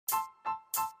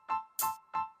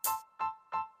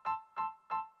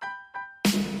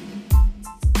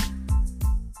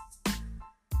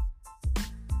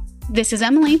This is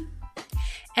Emily.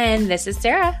 And this is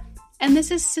Sarah. And this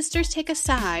is Sisters Take a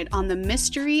Side on the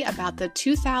mystery about the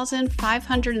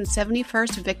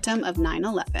 2,571st victim of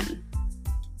 9/11.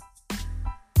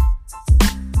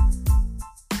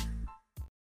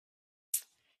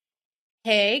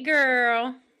 Hey,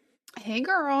 girl. Hey,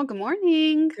 girl. Good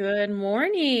morning. Good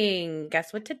morning.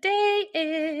 Guess what today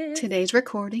is? Today's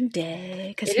recording day.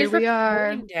 Because here is we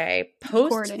are. Recording day.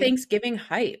 Post-Thanksgiving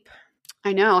hype.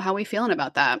 I know. How are we feeling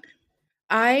about that?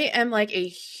 I am like a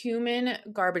human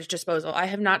garbage disposal. I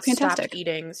have not stopped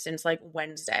eating since like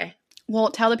Wednesday.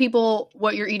 Well, tell the people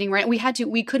what you're eating, right?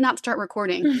 We could not start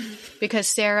recording because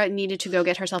Sarah needed to go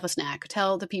get herself a snack.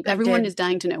 Tell the people. Everyone is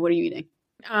dying to know. What are you eating?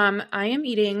 I am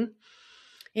eating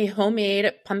a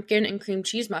homemade pumpkin and cream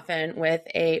cheese muffin with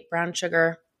a brown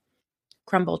sugar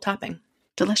crumble topping.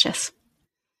 Delicious.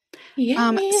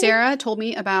 Yeah. Sarah told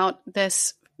me about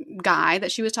this guy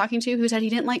that she was talking to who said he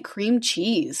didn't like cream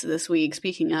cheese this week,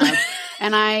 speaking of.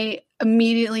 And I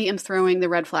immediately am throwing the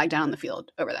red flag down on the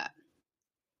field over that.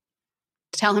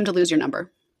 Tell him to lose your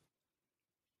number.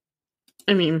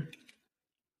 I mean,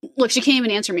 look, she can't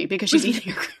even answer me because she's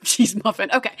eating her cream cheese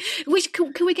muffin. Okay.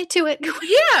 Can we get to it?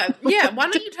 Yeah. Why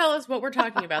don't you tell us what we're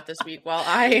talking about this week while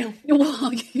I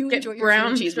get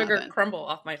brown sugar muffin. Crumble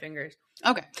off my fingers.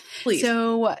 Okay. Please.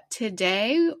 So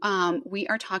today we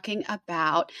are talking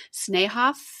about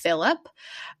Sneha Phillips,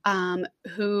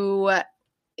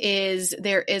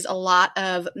 there is a lot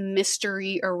of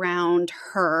mystery around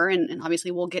her, and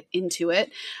obviously we'll get into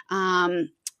it.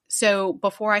 So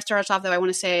before I start us off, though, I want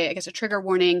to say, I guess, a trigger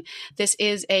warning. This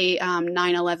is a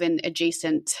 9/11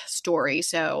 adjacent story.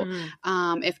 So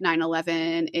if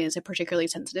 9/11 is a particularly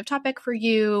sensitive topic for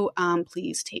you,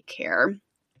 please take care.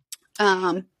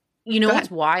 You know what's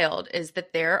wild is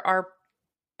that there are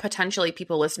potentially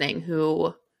people listening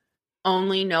who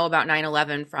only know about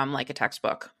 9/11 from like a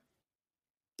textbook.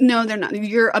 No, they're not.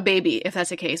 You're a baby if that's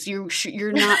the case.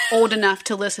 You're not old enough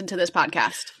to listen to this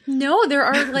podcast. No, there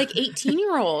are like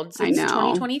 18-year-olds. I know.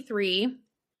 2023.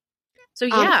 So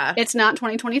yeah. It's not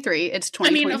 2023. It's 2022. I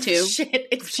mean, oh, shit.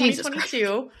 It's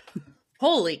 2022.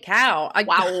 Holy cow.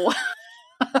 Wow.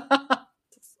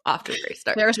 Off to a great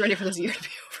start. Sarah's ready for this year to be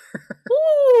over.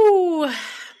 Ooh.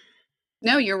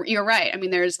 No, you're right. I mean,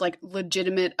 there's like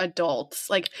legitimate adults.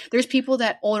 Like there's people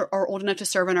that are old enough to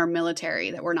serve in our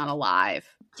military that were not alive.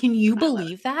 Can you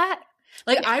believe that?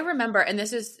 Like I remember, and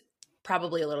this is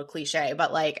probably a little cliche,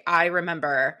 but like I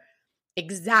remember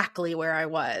exactly where I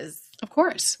was. Of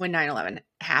course. When 9/11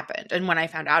 happened and when I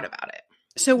found out about it.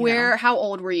 So how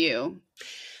old were you?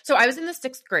 So I was in the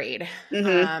 6th grade.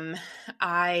 Mm-hmm.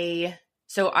 I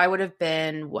would have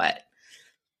been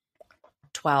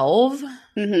 12?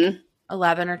 Mm-hmm.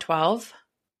 11 or 12.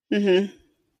 Mm-hmm.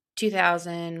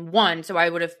 2001. So I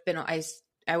would have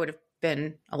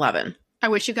been 11. I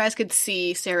wish you guys could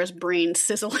see Sarah's brain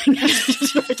sizzling as she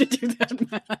tried to do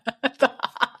that math.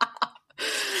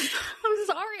 I'm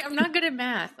sorry. I'm not good at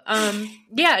math.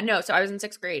 So I was in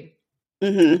 6th grade.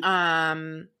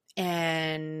 Mm-hmm.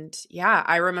 And yeah,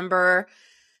 I remember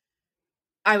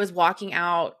I was walking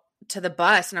out to the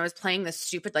bus and I was playing this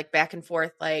stupid like back and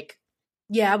forth like,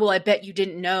 yeah, well, I bet you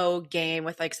didn't know game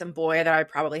with like some boy that I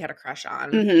probably had a crush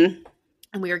on. Mm-hmm.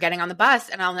 And we were getting on the bus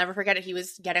and I'll never forget it. He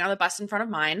was getting on the bus in front of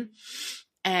mine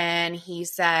and he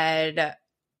said,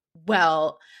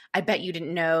 well, I bet you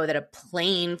didn't know that a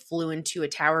plane flew into a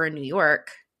tower in New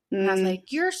York. And I was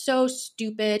like, you're so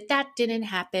stupid. That didn't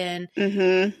happen.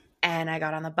 Mm-hmm. And I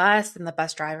got on the bus and the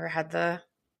bus driver had the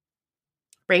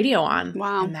radio on.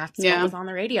 Wow. And that's what was on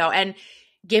the radio. And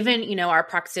given, our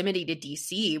proximity to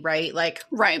DC, right? Like,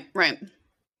 right.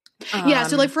 Yeah.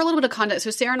 So like for a little bit of context,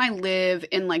 so Sarah and I live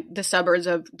in like the suburbs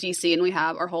of DC and we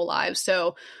have our whole lives.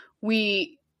 So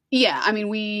we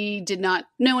did not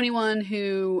know anyone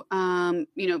who,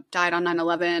 died on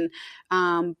 9/11.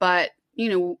 But,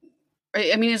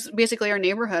 it's basically our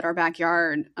neighborhood, our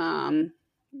backyard,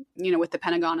 with the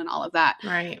Pentagon and all of that.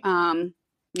 Right.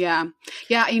 Yeah.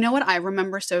 You know what I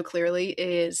remember so clearly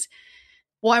is,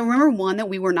 I remember one that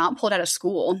we were not pulled out of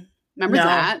school. Remember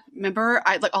that? Remember,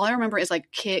 all I remember is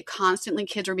like kids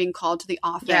were being called to the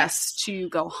office to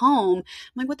go home. I'm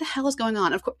like, what the hell is going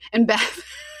on? Of course, and Beth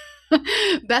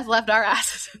left our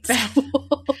asses in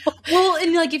school. Well,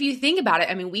 and like if you think about it,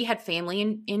 I mean, we had family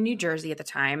in New Jersey at the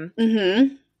time.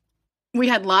 Mm-hmm. We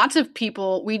had lots of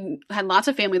people. We had lots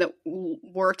of family that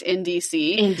worked in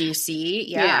DC.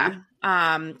 Yeah.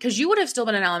 Because you would have still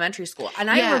been in elementary school. And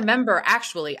I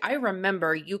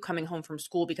remember you coming home from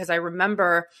school because I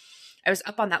remember I was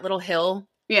up on that little hill.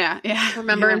 Yeah.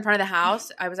 Remember in front of the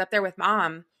house? I was up there with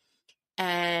Mom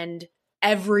and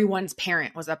everyone's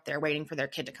parent was up there waiting for their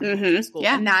kid to come home from school.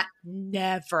 Yeah. And that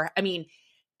never, I mean,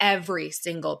 every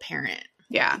single parent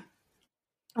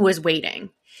was waiting.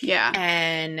 Yeah.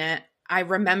 And I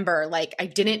remember, like, I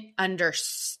didn't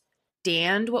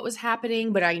understand what was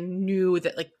happening, but I knew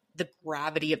that, like, the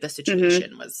gravity of the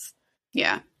situation was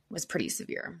pretty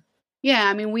severe. Yeah.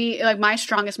 I mean, my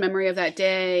strongest memory of that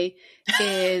day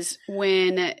is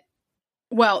when,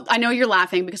 well, I know you're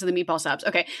laughing because of the meatball subs.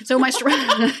 Okay. So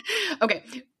okay,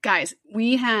 guys,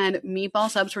 we had meatball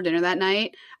subs for dinner that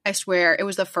night. I swear it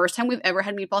was the first time we've ever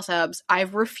had meatball subs.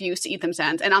 I've refused to eat them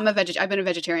since. And I've been a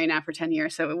vegetarian now for 10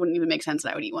 years, so it wouldn't even make sense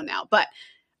that I would eat one now. But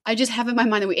I just have in my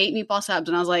mind that we ate meatball subs,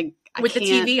 and I was like, with the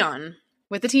TV on.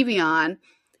 With the TV on.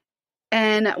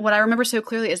 And what I remember so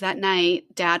clearly is that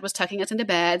night, Dad was tucking us into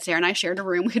bed. Sarah and I shared a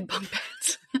room. We had bunk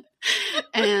beds.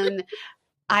 And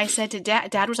I said to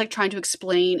Dad was like trying to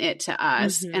explain it to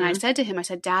us. And I said to him,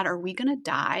 Dad, are we going to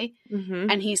die?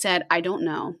 And he said, I don't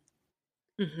know.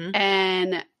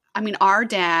 And I mean, our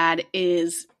dad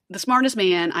is the smartest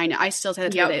man I know. I still say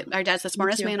that today. Our dad's the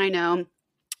smartest man I know.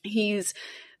 He's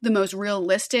the most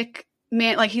realistic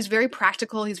man. Like, he's very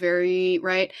practical. He's very,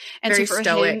 right. And very so for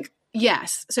stoic. him,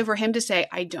 yes. So for him to say,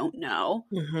 I don't know,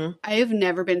 I have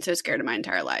never been so scared in my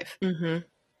entire life.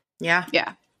 Yeah.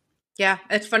 Yeah. Yeah.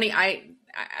 It's funny.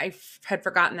 I had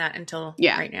forgotten that until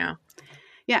right now.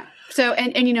 Yeah. So,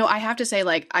 and you know, I have to say,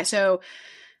 like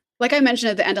I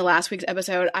mentioned at the end of last week's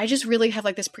episode, I just really have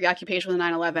like this preoccupation with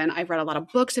 9/11. I've read a lot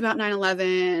of books about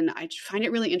 9/11. I find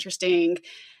it really interesting.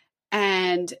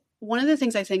 And one of the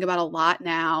things I think about a lot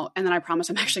now, and then I promise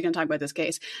I'm actually going to talk about this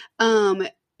case,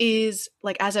 is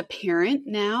like as a parent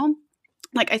now,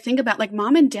 like I think about like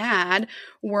mom and dad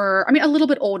were, I mean, a little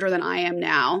bit older than I am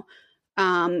now.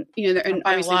 You know, and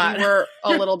obviously we were a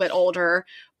little bit older,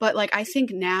 but like, I think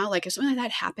now, like if something like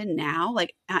that happened now,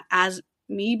 like as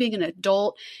me being an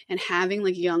adult and having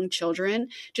like young children,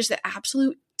 just the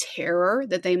absolute terror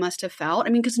that they must have felt. I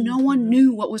mean, because no one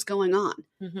knew what was going on.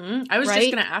 I was just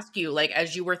going to ask you, like,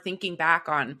 as you were thinking back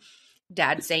on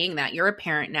Dad saying that, you're a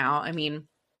parent now. I mean,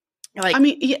 like,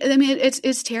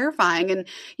 it's terrifying. And,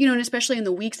 you know, and especially in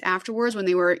the weeks afterwards when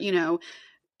they were, you know,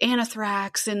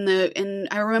 anthrax and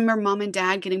I remember mom and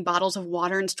dad getting bottles of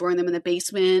water and storing them in the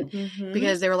basement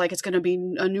because they were like, it's going to be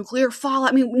a nuclear fallout.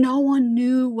 I mean, no one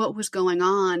knew what was going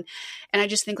on. And I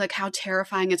just think like how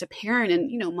terrifying as a parent.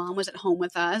 And, you know, mom was at home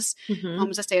with us. Mom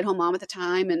was a stay-at-home mom at the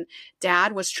time. And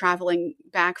dad was traveling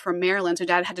back from Maryland. So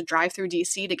dad had to drive through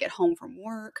DC to get home from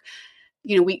work.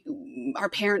 You know, our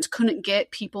parents couldn't get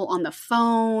people on the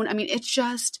phone. I mean, it's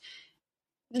just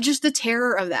the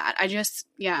terror of that.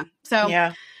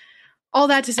 So all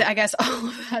that to say, I guess all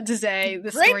of that to say,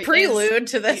 this great prelude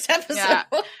to this episode.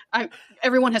 Yeah,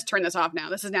 everyone has turned this off now.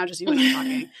 This is now just you and I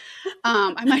talking.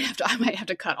 I might have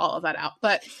to cut all of that out.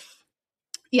 But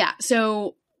yeah, this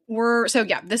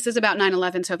is about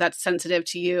 9/11. So if that's sensitive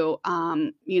to you,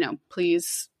 you know,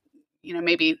 please, you know,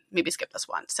 maybe skip this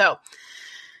one. So,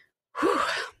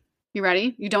 you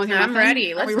ready? You done with your I'm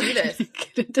ready. Let's do this.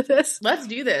 Get into this. Let's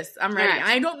do this. I'm ready. Right.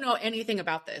 I don't know anything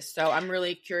about this, so I'm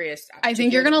really curious. I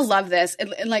think you're going to love this.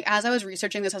 And like, as I was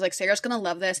researching this, I was like, Sarah's going to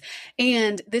love this.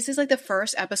 And this is like the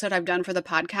first episode I've done for the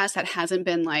podcast that hasn't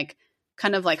been like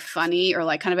kind of like funny or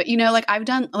like kind of, you know, like I've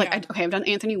done like, I've done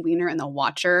Anthony Weiner and The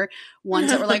Watcher,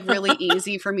 ones that were like really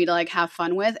easy for me to like have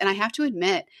fun with. And I have to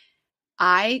admit,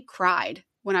 I cried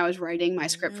when I was writing my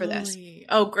script for this.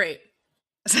 Oh, great.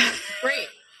 Great.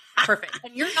 Perfect.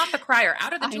 And you're not the crier.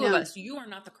 Out of the two of us, you are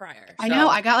not the crier. So. I know.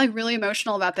 I got like really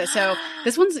emotional about this. So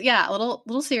this one's, a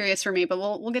little serious for me, but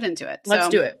we'll get into it. Let's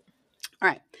do it. All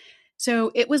right.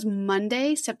 So it was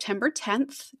Monday, September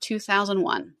 10th,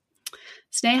 2001.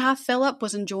 Sneha Phillips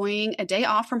was enjoying a day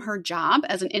off from her job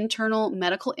as an internal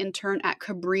medical intern at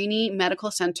Cabrini Medical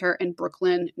Center in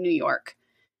Brooklyn, New York.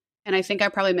 And I think I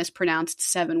probably mispronounced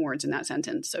 7 words in that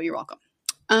sentence. So you're welcome.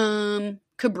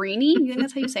 Cabrini? You think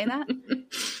that's how you say that?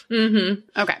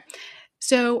 Okay.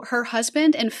 So her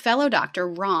husband and fellow doctor,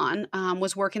 Ron,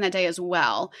 was working that day as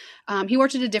well. He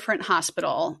worked at a different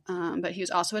hospital, but he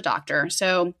was also a doctor.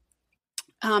 So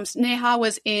Sneha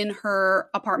was in her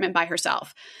apartment by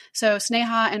herself. So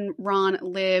Sneha and Ron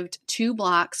lived 2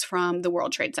 blocks from the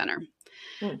World Trade Center.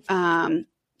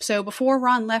 So before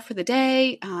Ron left for the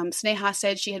day, Sneha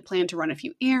said she had planned to run a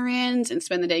few errands and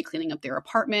spend the day cleaning up their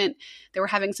apartment. They were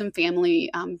having some family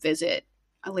visit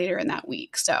later in that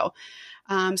week. So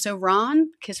Ron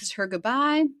kisses her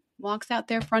goodbye, walks out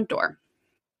their front door.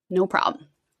 No problem.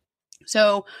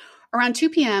 So around 2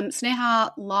 p.m.,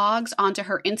 Sneha logs onto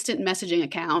her instant messaging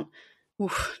account.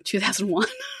 2001.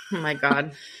 Oh my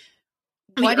God.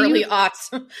 What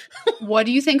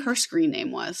do you think her screen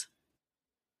name was?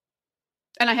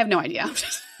 And I have no idea. What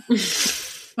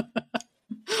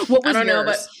was I don't know,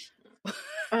 yours? but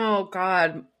oh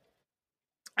God.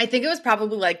 I think it was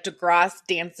probably like DeGrasse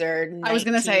Dancer. I was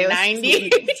going to say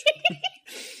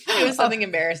it was something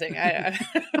embarrassing.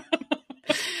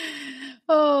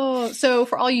 Oh, so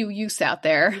for all you youths out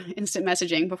there, instant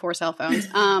messaging before cell phones.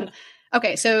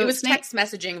 Okay, so it was text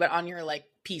messaging, but on your like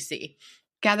PC.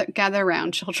 Gather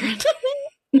around, children.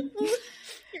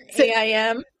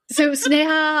 AIM. So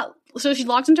Sneha, so she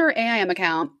logs into her AIM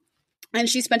account, and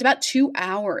she spent about 2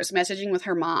 hours messaging with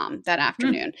her mom that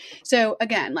afternoon. So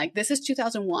again, like this is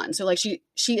 2001. So like she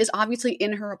is obviously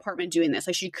in her apartment doing this.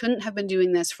 Like she couldn't have been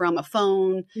doing this from a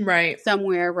phone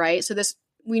somewhere, right? So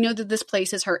we know that this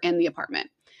place is her in the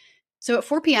apartment. So at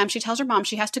 4 p.m., she tells her mom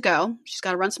she has to go. She's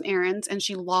got to run some errands, and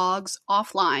she logs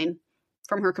offline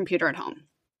from her computer at home.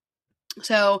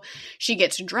 So she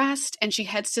gets dressed and she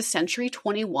heads to Century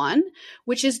 21,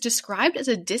 which is described as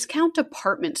a discount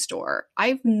department store.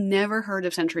 I've never heard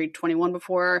of Century 21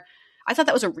 before. I thought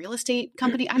that was a real estate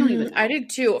company. I don't even know. I did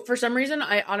too. For some reason,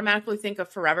 I automatically think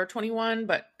of Forever 21,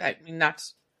 but I mean,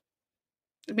 that's...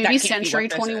 Maybe Century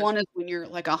 21 is when you're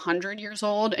like 100 years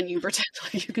old and you pretend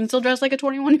like you can still dress like a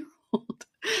 21-year-old.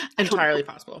 Entirely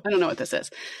possible. I don't know what this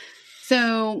is.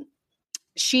 So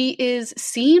she is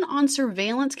seen on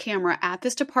surveillance camera at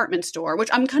this department store,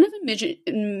 which I'm kind of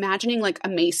imagining like a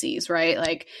Macy's, right?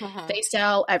 Like they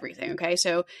sell everything, okay?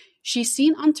 So she's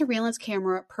seen on surveillance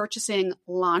camera purchasing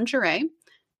lingerie,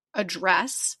 a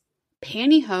dress,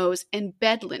 pantyhose, and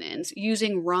bed linens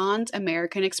using Ron's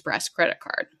American Express credit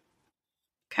card.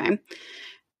 Okay.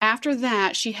 After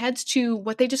that, she heads to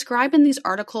what they describe in these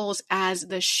articles as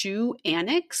the shoe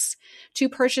annex to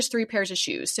purchase 3 pairs of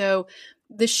shoes. So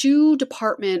the shoe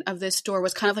department of this store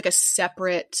was kind of like a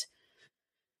separate,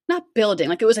 not building,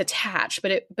 like it was attached,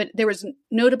 but there was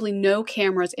notably no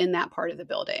cameras in that part of the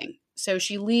building. So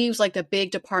she leaves like the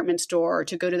big department store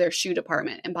to go to their shoe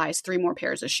department and buys 3 more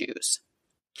pairs of shoes.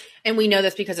 And we know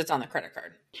this because it's on the credit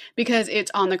card. Because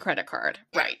it's on the credit card.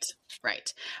 Right.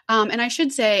 And I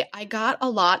should say, I got a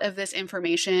lot of this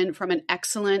information from an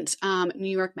excellent New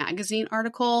York Magazine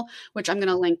article, which I'm going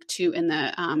to link to in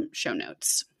the show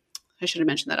notes. I should have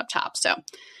mentioned that up top. So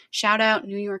shout out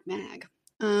New York Mag.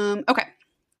 Okay.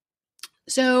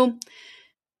 So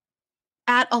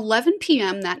at 11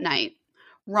 p.m. that night,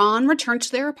 Ron returned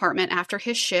to their apartment after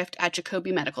his shift at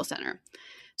Jacobi Medical Center.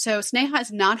 So Sneha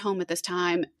is not home at this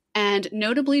time, and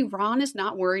notably, Ron is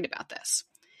not worried about this.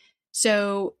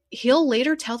 So he'll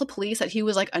later tell the police that he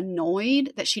was like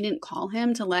annoyed that she didn't call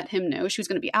him to let him know she was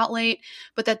going to be out late,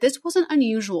 but that this wasn't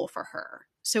unusual for her.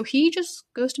 So he just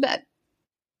goes to bed.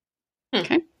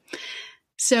 Okay.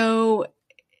 So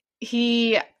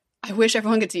I wish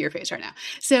everyone could see your face right now.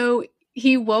 So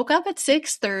he woke up at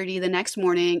 6:30 the next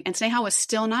morning, and Sneha was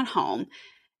still not home.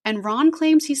 And Ron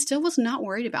claims he still was not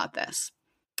worried about this.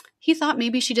 He thought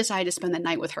maybe she decided to spend the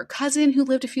night with her cousin who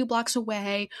lived a few blocks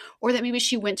away, or that maybe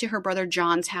she went to her brother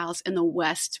John's house in the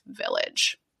West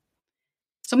Village.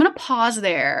 So I'm going to pause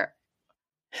there.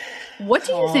 What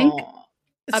do you think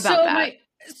about that?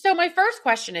 So my first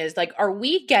question is, like, are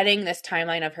we getting this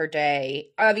timeline of her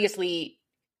day? Obviously,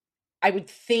 I would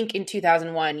think in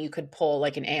 2001 you could pull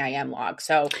like an AIM log.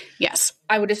 So yes,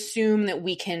 I would assume that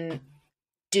we can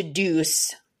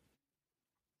deduce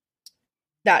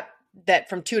that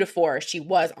from 2 to 4 she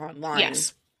was online.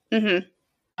 Yes.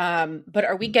 Mm-hmm. But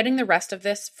are we getting the rest of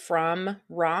this from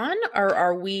Ron, or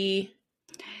are we?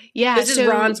 Yeah, this is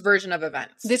Ron's version of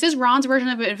events. This is Ron's version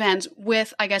of events,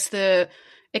 with I guess the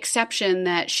exception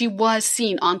that she was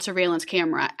seen on surveillance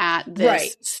camera at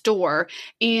this store,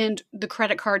 and the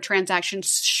credit card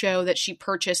transactions show that she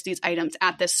purchased these items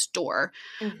at this store.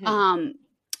 Mm-hmm.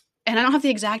 And I don't have the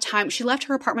exact time. She left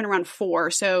her apartment around 4,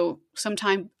 so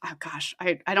sometime, oh gosh,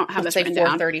 I don't have this written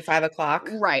down. 4:30, 5 o'clock.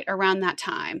 Right, around that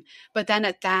time. But then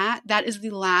at that is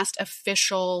the last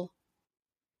official,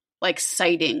 like,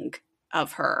 sighting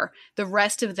of her. The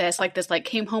rest of this,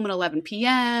 came home at 11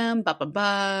 p.m.,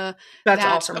 That's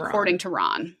all from according to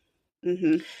Ron.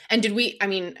 Mm-hmm. And did we, I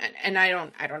mean, and I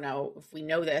don't know if we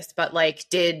know this, but,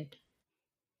 like, and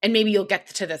maybe you'll get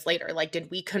to this later, like,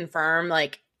 did we confirm,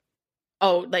 like,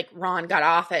 oh, like Ron got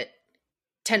off at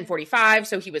 10:45,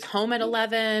 so he was home at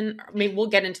 11. Maybe we'll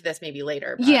get into this maybe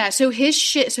later. But. Yeah, so his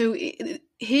shift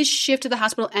at the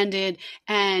hospital ended,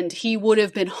 and he would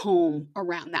have been home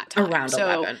around that time. Around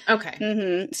 11. Okay.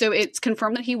 Mm-hmm. So it's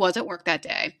confirmed that he was at work that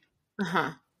day.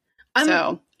 I'm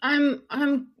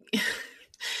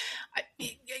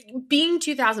being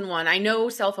 2001, I know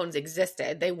cell phones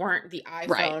existed. They weren't the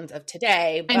iPhones of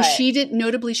today. But... And she did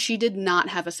not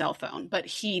have a cell phone, but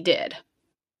he did.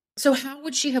 So how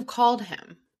would she have called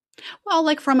him? Well,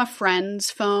 like from a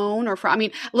friend's phone or from, I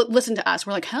mean, listen to us.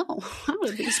 We're like, hell, how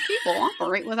do these people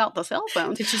operate without the cell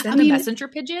phones? Did she send a messenger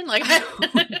pigeon? Like,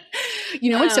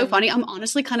 you know, it's so funny. I'm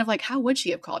honestly kind of like, how would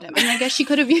she have called him? I mean, I guess she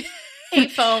could have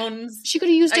payphones. She could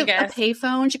have used a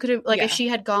payphone. She could have, like, if she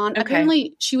had gone,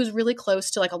 apparently she was really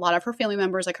close to like a lot of her family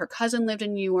members. Like her cousin lived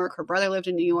in New York. Her brother lived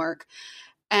in New York.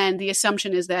 And the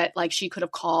assumption is that like she could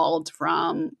have called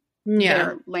from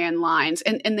their landlines.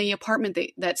 And the apartment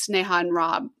that Sneha and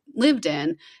Rob lived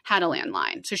in had a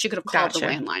landline. So she could have called the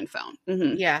landline phone.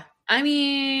 Mm-hmm. Yeah. I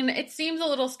mean, it seems a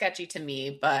little sketchy to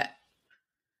me, but.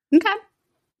 Okay.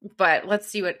 But let's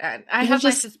see what, I have my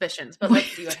suspicions, but let's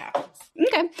see what happens.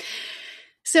 Okay.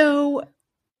 So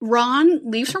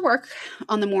Ron leaves for work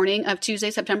on the morning of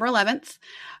Tuesday, September 11th.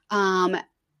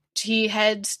 He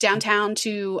heads downtown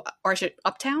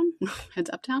uptown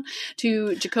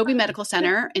to Jacoby Medical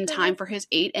Center in time for his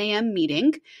 8 a.m.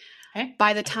 meeting. Okay.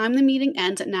 By the time the meeting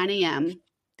ends at 9 a.m.,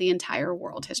 the entire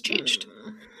world has changed.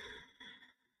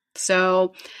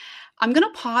 So I'm going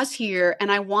to pause here,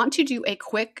 and I want to do a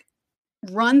quick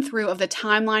run through of the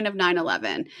timeline of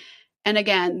 9/11. And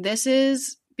again, this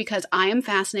is because I am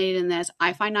fascinated in this.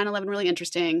 I find 9/11 really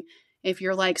interesting. If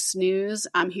you're like snooze,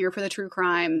 I'm here for the true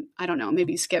crime. I don't know,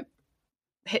 maybe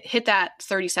hit that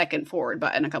 30-second forward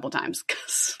button a couple times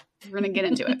because we're going to get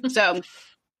into it. So,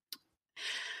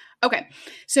 okay.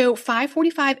 So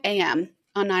 5:45 a.m.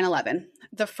 on 9/11,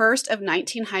 the first of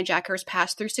 19 hijackers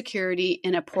passed through security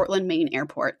in a Portland, Maine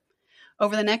airport.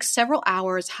 Over the next several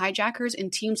hours, hijackers in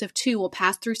teams of 2 will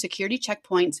pass through security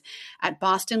checkpoints at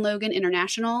Boston Logan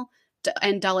International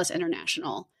and Dulles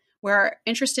International, where,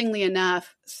 interestingly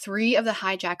enough, 3 of the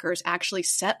hijackers actually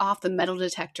set off the metal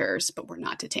detectors but were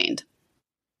not detained.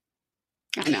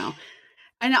 I know.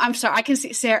 I'm sorry. I can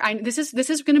see, Sarah. This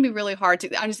is going to be really hard to.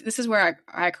 This is where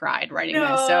I cried writing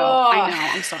this. So I know.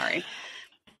 I'm sorry.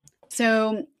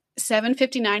 So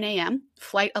 7:59 a.m.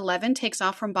 Flight 11 takes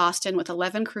off from Boston with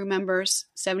 11 crew members,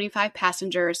 75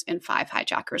 passengers, and 5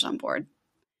 hijackers on board.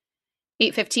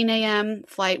 8:15 a.m.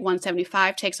 Flight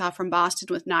 175 takes off from Boston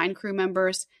with 9 crew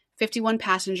members, 51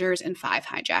 passengers, and 5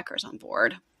 hijackers on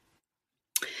board.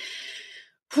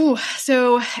 Whew.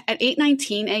 So at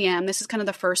 8:19 a.m., this is kind of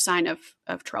the first sign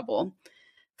of trouble.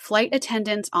 Flight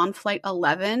attendants on Flight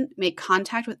 11 make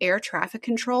contact with air traffic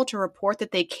control to report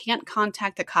that they can't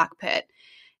contact the cockpit.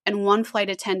 And one flight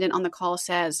attendant on the call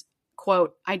says,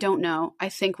 quote, "I don't know. I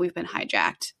think we've been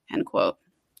hijacked," end quote.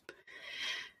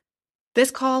 This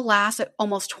call lasts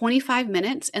almost 25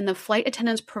 minutes, and the flight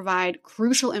attendants provide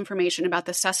crucial information about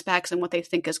the suspects and what they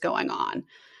think is going on.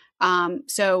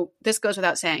 So this goes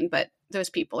without saying, but those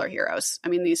people are heroes. I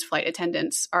mean, these flight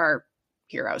attendants are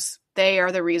heroes. They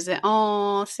are the reason.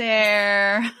 Oh,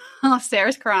 Sarah. Oh,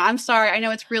 Sarah's crying. I'm sorry. I know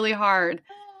it's really hard.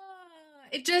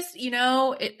 It just,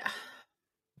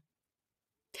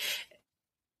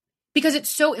 because it's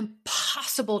so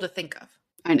impossible to think of.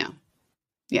 I know.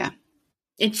 Yeah.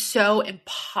 It's so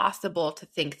impossible to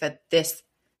think that this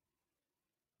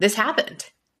happened.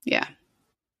 Yeah.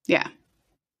 Yeah.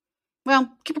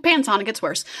 Well, keep your pants on. It gets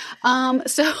worse.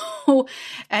 So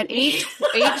at 8,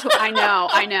 I know.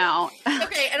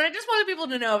 Okay, and I just wanted people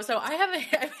to know. So I have a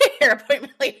hair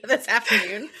appointment later this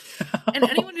afternoon, and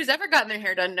anyone who's ever gotten their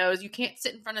hair done knows you can't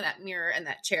sit in front of that mirror and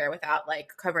that chair without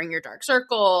like covering your dark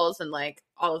circles and like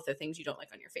all of the things you don't like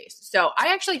on your face. So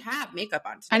I actually have makeup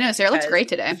on today. I know Sarah looks great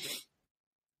today,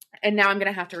 and now I'm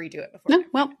gonna have to redo it before. No,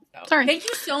 well, so, sorry. Thank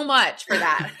you so much for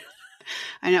that.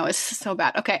 I know, it's so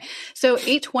bad. Okay, so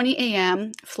 8:20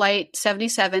 a.m., Flight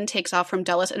 77 takes off from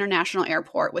Dulles International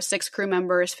Airport with 6 crew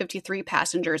members, 53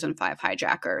 passengers, and 5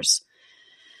 hijackers.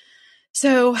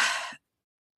 So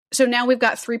now we've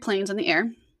got 3 planes in the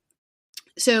air.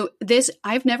 So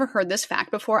I've never heard this fact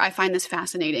before. I find this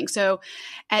fascinating. So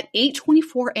at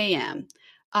 8:24 a.m.,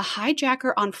 a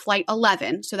hijacker on Flight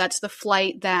 11, so that's the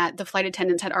flight that the flight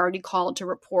attendants had already called to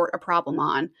report a problem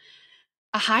on,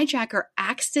 a hijacker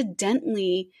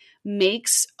accidentally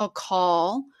makes a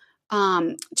call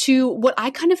to what I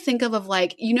kind of think of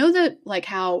like,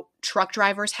 how truck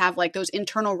drivers have like those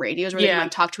internal radios where they can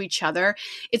like talk to each other.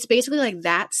 It's basically like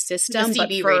that system. The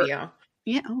CB radio.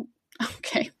 Yeah. Oh,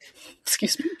 okay.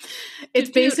 Excuse me. It's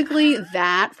basically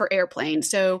that for airplanes.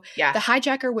 So the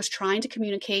hijacker was trying to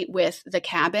communicate with the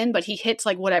cabin, but he hits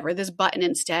like this button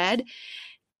instead.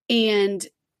 And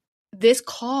this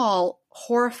call,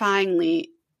 horrifyingly,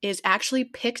 is actually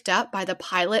picked up by the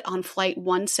pilot on Flight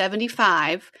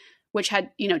 175, which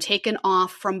had, taken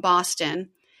off from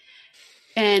Boston.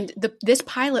 And this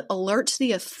pilot alerts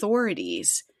the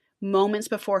authorities moments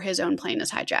before his own plane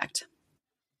is hijacked.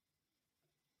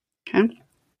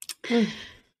 Okay.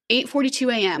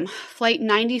 8:42 a.m., Flight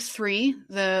 93,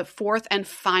 the fourth and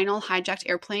final hijacked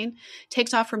airplane,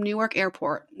 takes off from Newark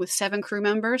Airport with 7 crew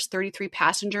members, 33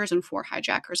 passengers, and 4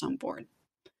 hijackers on board.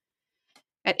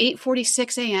 At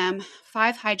 8:46 a.m.,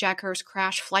 5 hijackers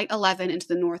crash Flight 11 into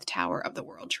the North Tower of the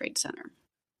World Trade Center.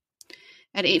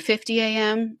 At 8:50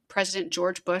 a.m., President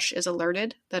George Bush is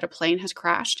alerted that a plane has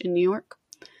crashed in New York.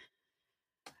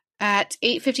 At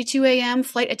 8:52 a.m.,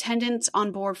 flight attendants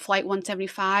on board Flight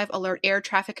 175 alert air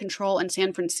traffic control in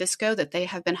San Francisco that they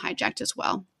have been hijacked as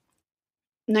well.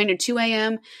 9:02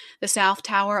 a.m., the South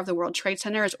Tower of the World Trade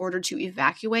Center is ordered to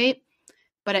evacuate,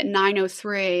 but at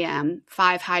 9:03 a.m.,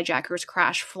 5 hijackers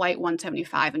crash Flight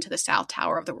 175 into the South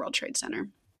Tower of the World Trade Center.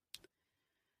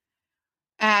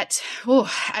 At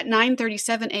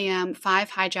 9:37 a.m., 5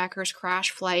 hijackers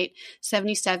crash Flight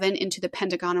 77 into the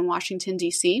Pentagon in Washington,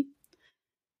 D.C.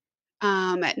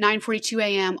 At 9:42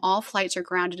 a.m., all flights are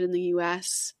grounded in the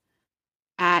U.S.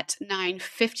 At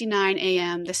 9:59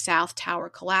 a.m., the South Tower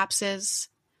collapses.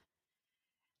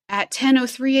 At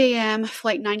 10:03 a.m.,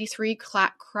 Flight 93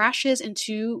 crashes in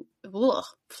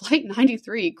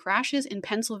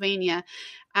Pennsylvania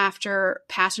after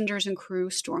passengers and crew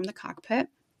storm the cockpit.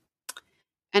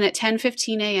 And at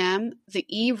 10:15 a.m., the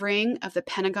E-ring of the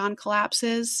Pentagon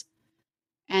collapses.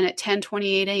 And at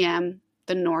 10:28 a.m.,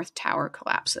 the North Tower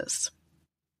collapses.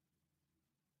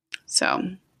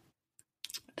 So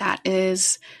that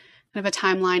is kind of a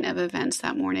timeline of events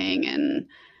that morning. And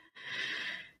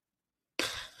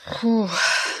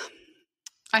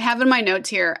I have in my notes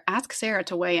here, ask Sarah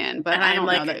to weigh in, but I don't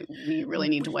know that we really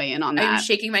need to weigh in on that. I'm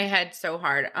shaking my head so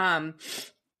hard.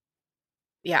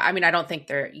 Yeah, I mean, I don't think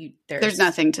there's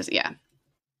nothing to, yeah.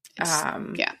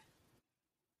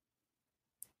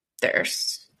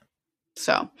 There's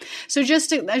So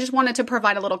I just wanted to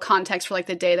provide a little context for like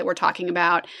the day that we're talking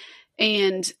about.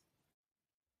 And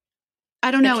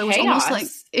I don't know, it was almost like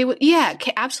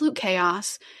absolute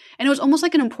chaos. And it was almost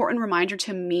like an important reminder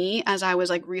to me as I was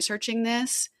like researching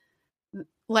this,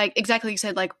 like exactly like you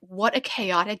said, like what a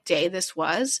chaotic day this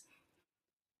was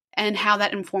and how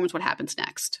that informs what happens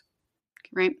next.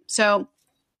 Right. So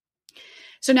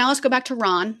now let's go back to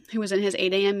Ron, who was in his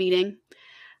 8 a.m. meeting.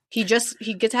 He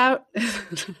gets out.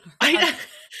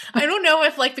 I don't know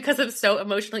if like because I'm so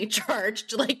emotionally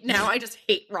charged, like now I just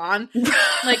hate Ron.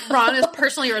 Like Ron is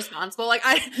personally responsible. Like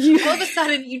all of a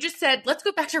sudden you just said, let's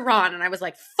go back to Ron. And I was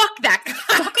like, fuck that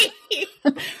guy.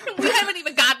 We haven't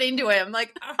even gotten into him.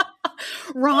 Like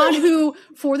Ron, who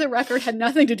for the record had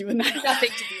nothing to do with that. Nothing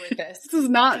to do with this. This is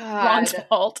not Ron's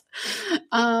fault.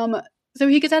 So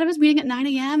he gets out of his meeting at 9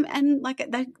 a.m. and like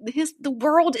the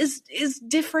world is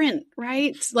different,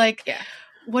 right? Like, yeah.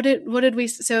 What did we?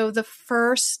 So the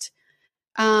first,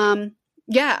 the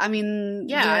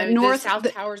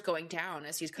South Tower's going down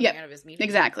as he's coming out of his meeting.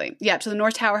 Exactly. Yeah. So the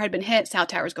North Tower had been hit. South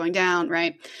Tower's going down,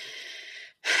 right?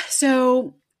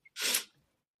 So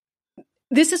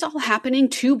this is all happening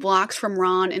 2 blocks from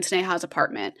Ron and Sneha's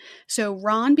apartment. So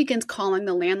Ron begins calling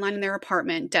the landline in their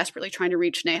apartment, desperately trying to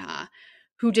reach Sneha,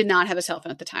 who did not have a cell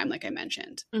phone at the time, like I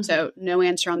mentioned. Mm-hmm. So no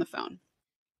answer on the phone.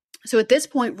 So at this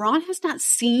point, Ron has not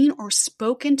seen or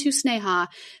spoken to Sneha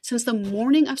since the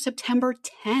morning of September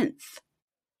 10th.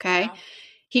 Okay. Wow.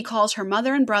 He calls her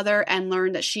mother and brother and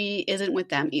learned that she isn't with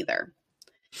them either.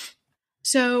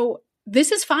 So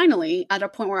this is finally at a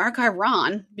point where our guy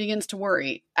Ron begins to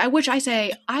worry, at which I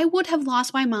say, I would have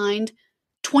lost my mind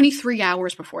 23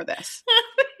 hours before this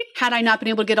had I not been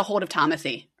able to get a hold of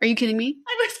Timothy. Are you kidding me?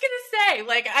 I was going to say,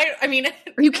 like, I mean.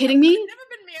 Are you kidding me? I've never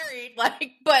been married,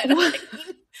 like, but like,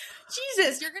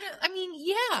 Jesus, you're going to, I mean,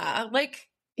 yeah, like.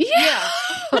 Yeah.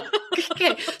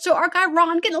 Okay. So our guy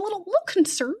Ron getting a little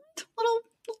concerned, a little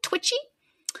twitchy.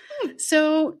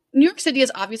 So New York City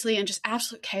is obviously in just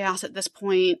absolute chaos at this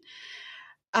point.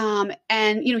 And,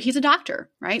 he's a doctor,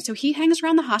 right? So he hangs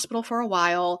around the hospital for a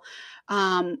while,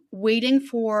 waiting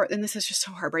for, and this is just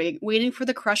so heartbreaking, waiting for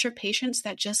the crush of patients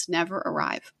that just never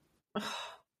arrive.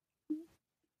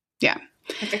 Yeah.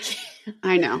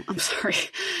 I know. I'm sorry.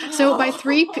 So by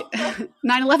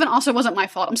 9/11 also wasn't my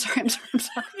fault. I'm sorry.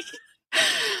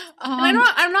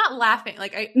 I'm not laughing.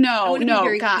 Like I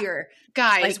very clear.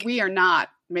 Guys, like, we are not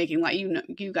making light.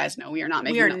 You guys know we are not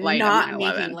making light of 9/11. We are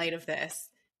not making light of this.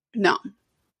 No.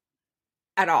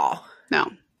 At all.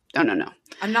 No.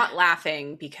 I'm not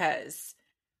laughing because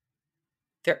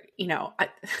there,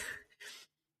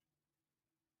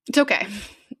 it's okay.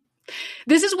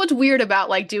 This is what's weird about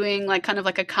like doing like kind of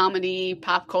like a comedy,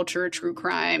 pop culture, true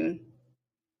crime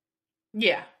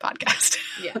podcast.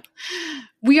 Yeah.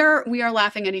 We are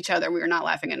laughing at each other. We are not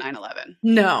laughing at 9/11.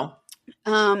 No.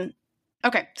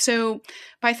 Okay, so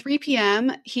by 3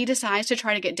 p.m., he decides to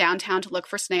try to get downtown to look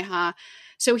for Sneha.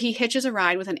 So he hitches a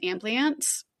ride with an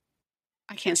ambulance.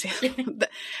 I can't say that.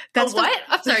 That's what?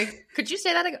 I'm sorry. Could you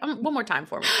say that one more time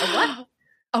for me? A what?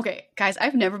 Okay, guys,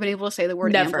 I've never been able to say the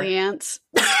word ambulance.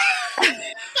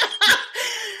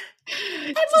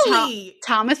 Emily!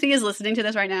 Timothy is listening to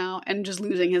this right now and just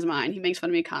losing his mind. He makes fun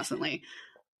of me constantly.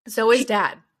 So is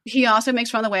Dad. He also makes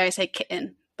fun of the way I say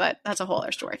kitten, but that's a whole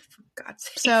other story. For God's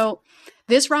sake. So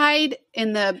this ride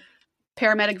in the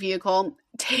paramedic vehicle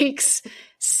takes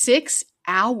 6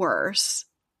 hours.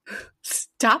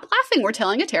 Stop laughing. We're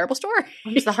telling a terrible story.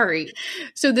 I'm sorry.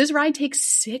 So this ride takes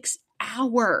 6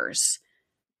 hours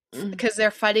because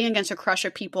they're fighting against a crush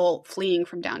of people fleeing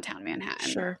from downtown Manhattan.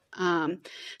 Sure.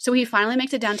 So he finally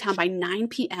makes it downtown by 9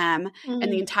 p.m.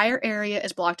 and the entire area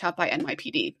is blocked off by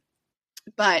NYPD.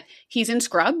 But he's in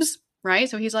scrubs, right?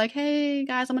 So he's like, hey,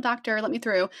 guys, I'm a doctor. Let me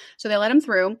through. So they let him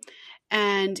through.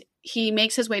 And he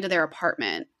makes his way to their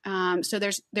apartment. So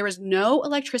there was no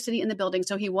electricity in the building,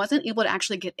 so he wasn't able to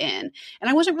actually get in. And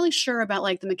I wasn't really sure about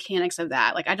like the mechanics of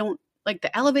that. Like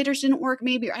the elevators didn't work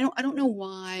maybe. Or I don't know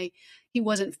why he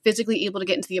wasn't physically able to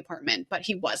get into the apartment, but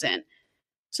he wasn't.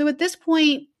 So at this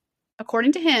point,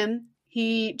 according to him,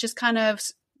 he just kind of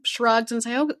shrugs and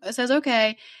says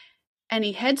okay, and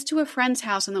he heads to a friend's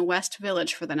house in the West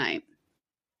Village for the night.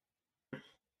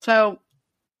 So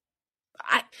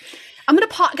I'm going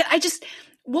to pause.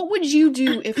 What would you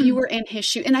do if you were in his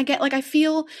shoe? And I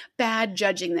feel bad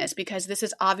judging this because this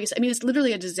is obvious. I mean, it's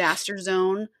literally a disaster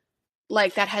zone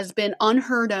like that has been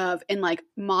unheard of in like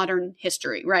modern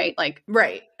history, right? Like,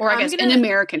 right. Or I guess in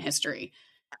American history.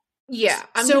 Yeah.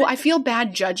 I feel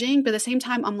bad judging, but at the same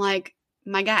time, I'm like,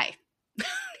 my guy.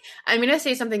 I'm going to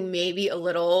say something maybe a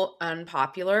little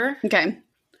unpopular. Okay.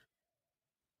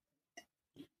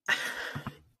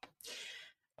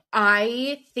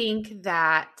 I think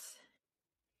that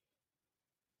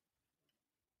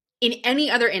in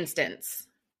any other instance,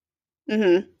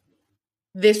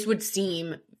 this would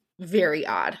seem very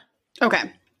odd.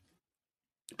 Okay.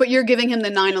 But you're giving him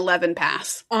the 9/11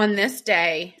 pass. On this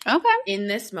day, okay, in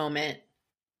this moment,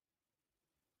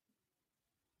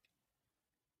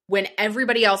 when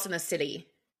everybody else in the city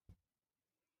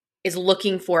is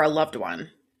looking for a loved one.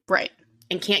 Right.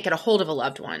 And can't get a hold of a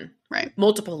loved one. Right.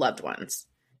 Multiple loved ones.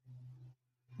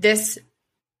 This,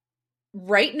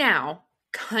 right now,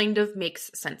 kind of makes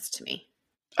sense to me.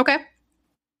 Okay.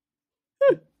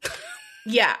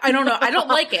 Yeah, I don't know. I don't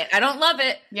like it. I don't love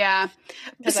it. Yeah.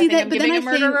 But see, I'm giving a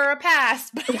murderer a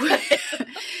pass.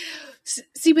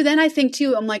 See, but then I think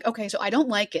too, I'm like, okay, so I don't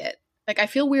like it. Like, I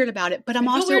feel weird about it, but I'm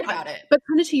also weird about it. But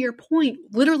kind of to your point,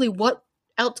 literally, what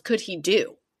else could he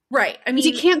do? Right. I mean,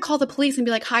 he can't call the police and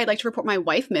be like, "Hi, I'd like to report my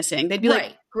wife missing." They'd be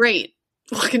like, "Great,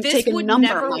 I can take a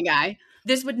number, my guy."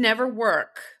 This would never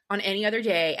work on any other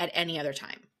day at any other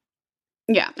time.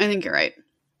 Yeah, I think you're right.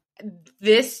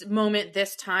 This moment,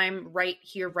 this time, right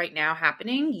here, right now,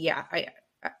 happening. Yeah,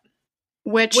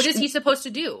 what is he supposed to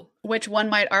do? Which one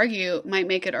might argue might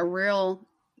make it a real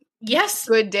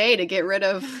good day to get rid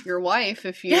of your wife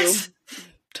if you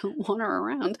don't want her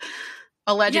around.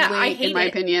 Allegedly, in my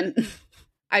opinion.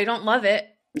 I don't love it.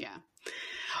 Yeah.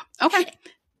 Okay.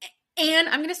 And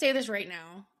I'm going to say this right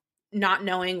now, not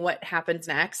knowing what happens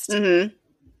next.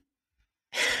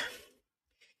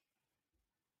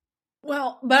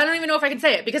 Well, but I don't even know if I can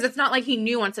say it because it's not like he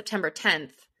knew on September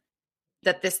 10th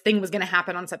that this thing was going to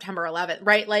happen on September 11th,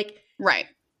 right? Like, right.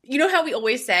 You know how we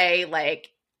always say, like,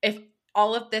 if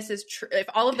all of this is true, if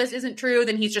all of this isn't true,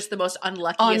 then he's just the most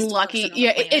unlucky.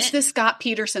 Yeah, it's the Scott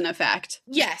Peterson effect.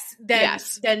 Yes.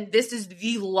 Then this is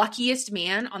the luckiest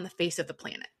man on the face of the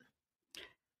planet.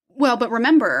 Well, but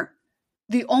remember,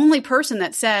 the only person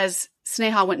that says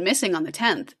Sneha went missing on the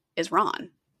 10th is Ron.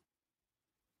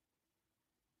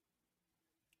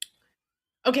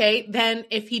 Okay, then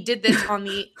if he did this on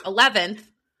the 11th,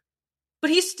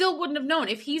 but he still wouldn't have known.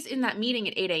 If he's in that meeting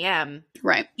at 8 a.m.,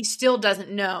 right? He still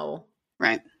doesn't know.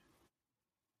 Right.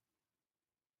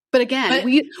 But again,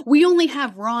 we only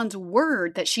have Ron's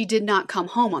word that she did not come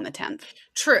home on the 10th.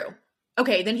 True.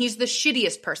 Okay, then he's the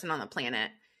shittiest person on the planet.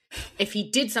 If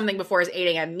he did something before his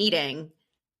 8 a.m. meeting,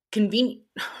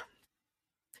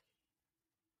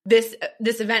 this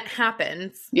event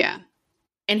happens. Yeah.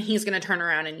 And he's going to turn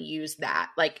around and use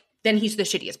that. Like, then he's the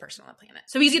shittiest person on the planet.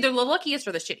 So he's either the luckiest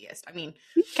or the shittiest. I mean.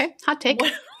 Okay, hot take.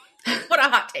 What a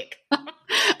hot take.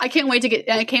 I can't wait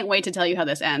to tell you how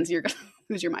this ends. You're going to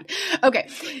lose your mind. Okay.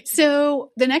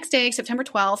 So the next day, September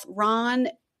 12th, Ron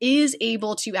is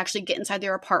able to actually get inside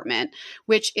their apartment,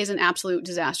 which is an absolute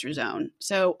disaster zone.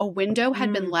 So a window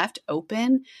had been left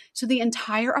open. So the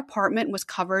entire apartment was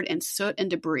covered in soot and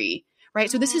debris. right?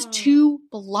 So this is 2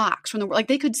 blocks from the, like,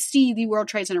 they could see the World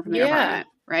Trade Center from their apartment,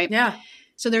 right? Yeah.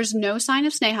 So there's no sign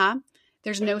of Sneha.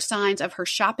 There's no signs of her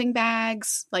shopping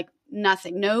bags, like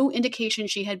nothing, no indication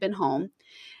she had been home.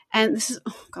 And this is,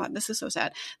 oh God, this is so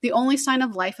sad. The only sign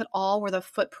of life at all were the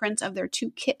footprints of their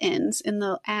 2 kittens in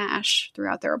the ash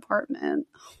throughout their apartment.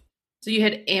 So you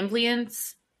had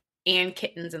ambulance and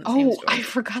kittens in the same story. I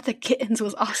forgot that kittens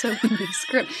was also in the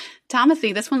script.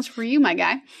 Timothy, this one's for you, my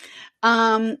guy.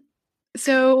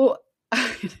 So,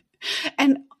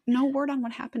 and no word on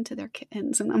what happened to their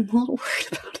kittens, and I'm a little worried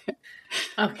about it.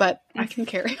 Okay. But I can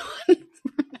carry on.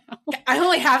 I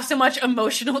only have so much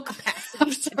emotional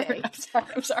capacity today.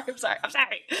 I'm sorry.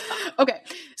 Okay.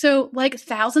 So, like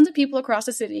thousands of people across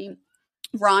the city,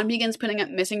 Ron begins putting up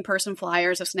missing person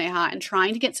flyers of Sneha and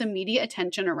trying to get some media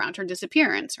attention around her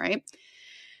disappearance, right?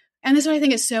 And this is what I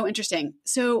think is so interesting.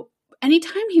 So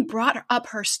anytime he brought up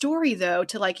her story, though,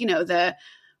 to like,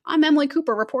 I'm Emily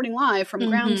Cooper reporting live from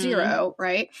Ground Zero,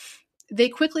 right? They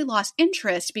quickly lost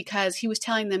interest because he was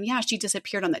telling them, yeah, she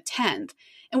disappeared on the 10th.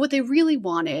 And what they really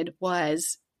wanted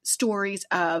was stories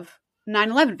of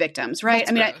 9/11 victims, right?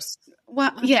 That's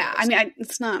gross.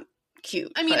 It's not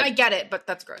cute. I get it, but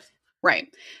that's gross. Right.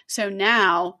 So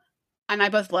now, and I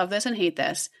both love this and hate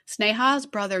this, Sneha's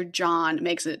brother John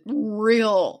makes a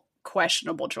real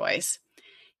questionable choice.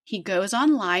 He goes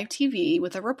on live TV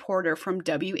with a reporter from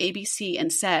WABC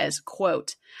and says,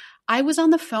 quote, I was on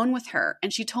the phone with her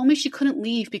and she told me she couldn't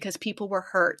leave because people were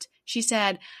hurt. She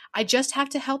said, I just have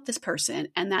to help this person.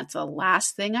 And that's the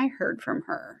last thing I heard from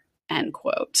her. End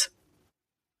quote.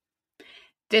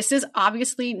 This is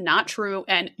obviously not true.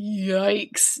 And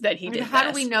yikes that he did How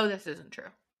this. do we know this isn't true?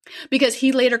 Because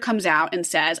he later comes out and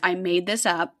says, I made this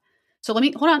up. So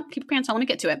hold on, keep your pants on, let me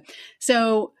get to it.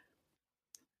 So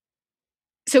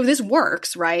this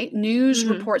works, right? News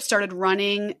reports started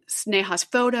running Sneha's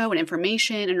photo and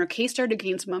information, and her case started to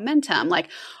gain some momentum. Like,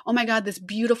 oh my God, this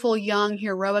beautiful, young,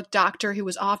 heroic doctor who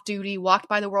was off duty walked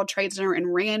by the World Trade Center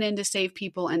and ran in to save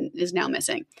people and is now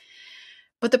missing.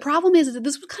 But the problem is that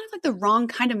this was kind of like the wrong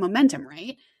kind of momentum,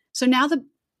 right? So now the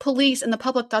police and the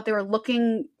public thought they were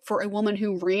looking for a woman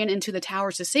who ran into the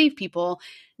towers to save people,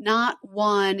 not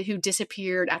one who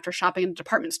disappeared after shopping in a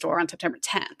department store on September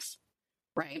 10th,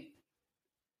 right?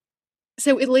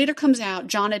 So it later comes out,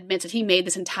 John admits that he made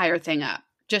this entire thing up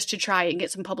just to try and get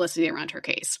some publicity around her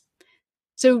case.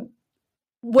 So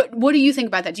what do you think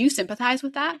about that? Do you sympathize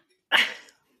with that?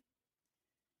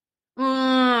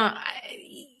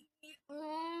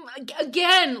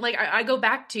 Again, like I go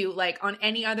back to like on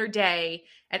any other day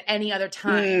at any other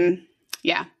time.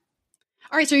 Yeah.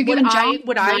 All right. So you're giving John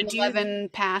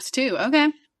 9/11 pass too.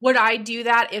 Okay. Would I do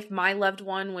that if my loved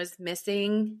one was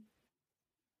missing?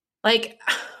 Like,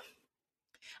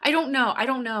 I don't know.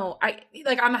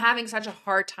 I'm having such a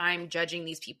hard time judging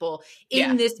these people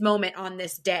in this moment on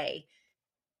this day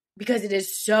because it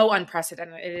is so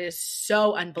unprecedented. It is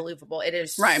so unbelievable. It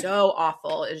is so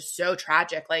awful. It is so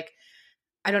tragic. Like,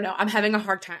 I don't know. I'm having a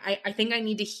hard time. I think I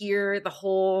need to hear the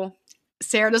whole.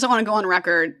 Sarah doesn't want to go on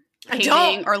record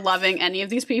hating or loving any of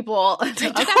these people. I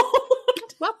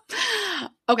don't. Well,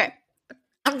 okay.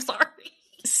 I'm sorry.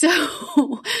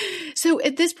 So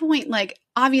at this point, like,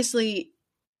 obviously,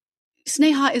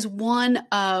 Sneha is one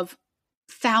of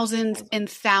thousands and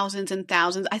thousands and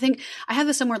thousands. I think I have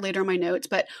this somewhere later in my notes,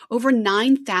 but over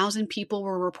 9,000 people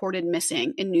were reported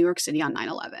missing in New York City on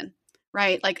 9/11,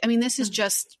 right? Like, I mean, this is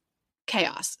just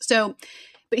chaos. So,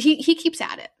 but he keeps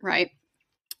at it, right?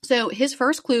 So his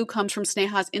first clue comes from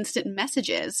Sneha's instant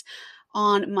messages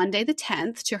on Monday the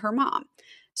 10th to her mom.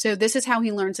 So this is how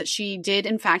he learns that she did,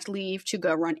 in fact, leave to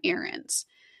go run errands.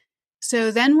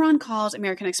 So then Ron calls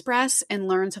American Express and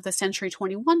learns of the Century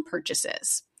 21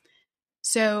 purchases.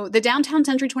 So the downtown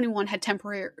Century 21 had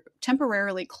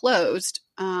temporarily closed,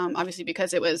 obviously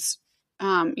because it was,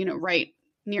 right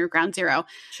near Ground Zero.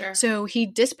 Sure. So he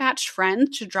dispatched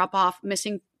friends to drop off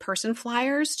missing person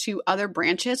flyers to other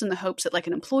branches in the hopes that like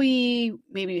an employee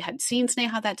maybe had seen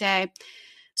Sneha that day.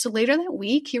 So later that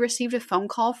week, he received a phone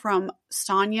call from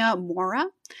Sonia Mora,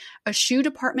 a shoe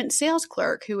department sales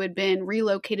clerk who had been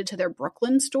relocated to their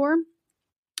Brooklyn store.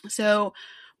 So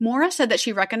Mora said that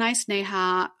she recognized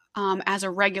Sneha as a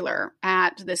regular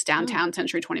at this downtown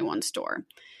Century 21 store.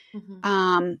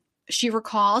 She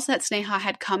recalls that Sneha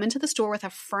had come into the store with a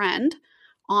friend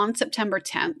on September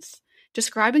 10th,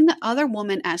 describing the other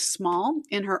woman as small,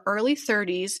 in her early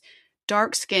 30s,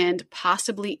 dark-skinned,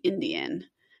 possibly Indian.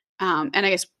 And I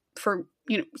guess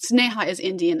Sneha is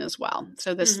Indian as well.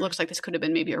 So this looks like this could have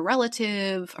been maybe a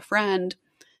relative, a friend.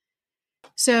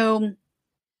 So,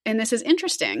 and this is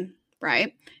interesting,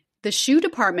 right? The shoe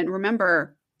department,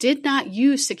 remember, did not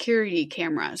use security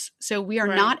cameras. So we are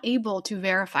not able to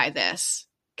verify this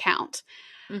count.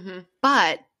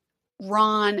 But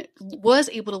Ron was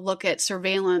able to look at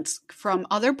surveillance from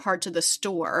other parts of the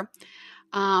store.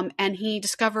 And he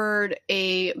discovered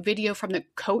a video from the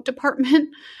coat department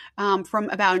from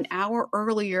about an hour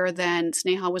earlier than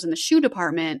Sneha was in the shoe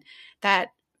department that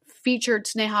featured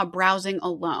Sneha browsing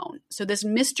alone. So this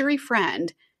mystery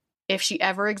friend, if she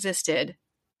ever existed,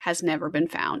 has never been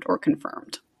found or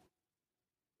confirmed.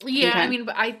 Yeah, okay. I mean,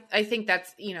 I think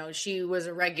that's, she was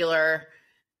a regular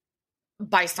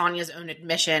by Sonya's own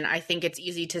admission. I think it's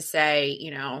easy to say,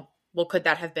 well, could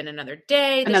that have been another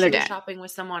day that she was shopping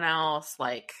with someone else?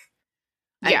 Like,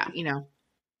 yeah.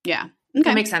 Yeah. Okay.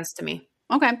 That makes sense to me.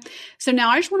 Okay. So now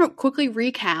I just want to quickly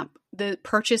recap the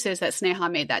purchases that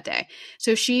Sneha made that day.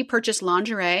 So she purchased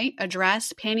lingerie, a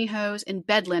dress, pantyhose, and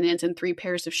bed linens, and 3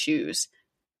 pairs of shoes.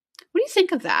 What do you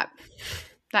think of that?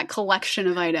 That collection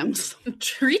of items?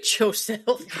 Treat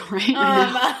yourself.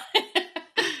 Right?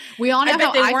 We all know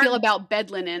how I feel about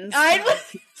bed linens.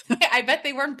 I bet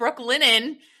they weren't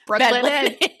Brooklinen.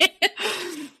 Brooklyn.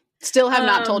 Still have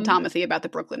not told Timothy about the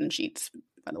Brooklyn sheets,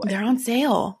 by the way. They're on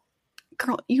sale.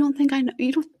 Girl, you don't think I know?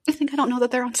 You think I don't know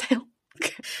that they're on sale?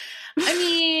 I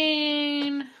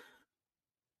mean,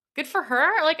 good for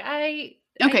her. Like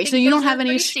Okay, so you don't have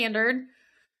any standard.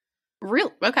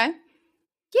 Real? Okay.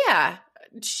 Yeah.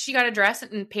 She got a dress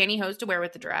and pantyhose to wear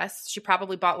with the dress. She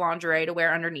probably bought lingerie to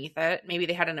wear underneath it. Maybe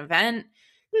they had an event.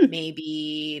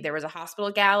 Maybe there was a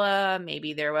hospital gala.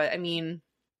 Maybe there was,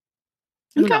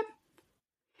 okay.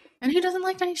 And who doesn't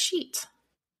like nice sheets?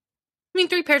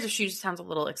 3 pairs of shoes sounds a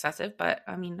little excessive, but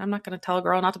I'm not going to tell a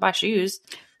girl not to buy shoes.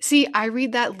 See, I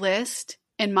read that list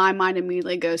and my mind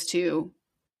immediately goes to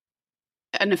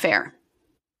an affair.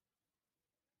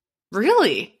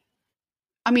 Really?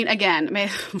 Again,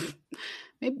 maybe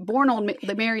born old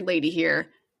married lady here.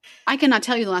 I cannot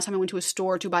tell you the last time I went to a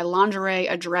store to buy lingerie,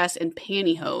 a dress, and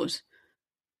pantyhose.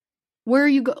 Where are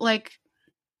you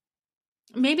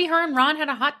Maybe her and Ron had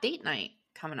a hot date night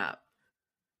coming up.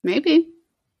 Maybe.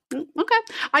 Okay.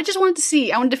 I just wanted to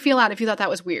see. I wanted to feel out if you thought that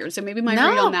was weird. So maybe my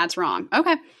read on that's wrong.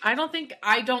 Okay. I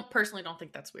personally don't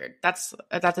think that's weird. That's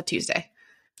a Tuesday.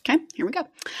 Okay. Here we go.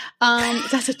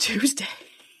 That's a Tuesday.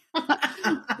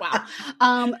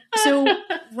 Wow. So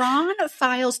Ron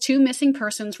files 2 missing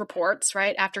persons reports,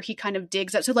 right? After he kind of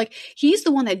digs up. So he's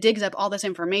the one that digs up all this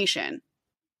information,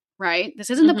 right? This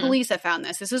isn't the police that found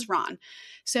this. This is Ron.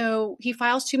 So he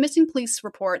files 2 missing police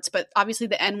reports, but obviously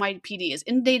the NYPD is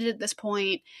inundated at this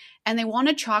point, and they want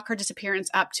to chalk her disappearance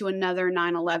up to another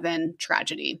 9/11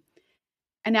 tragedy.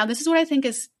 And now this is what I think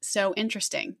is so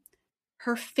interesting.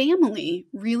 Her family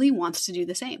really wants to do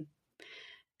the same.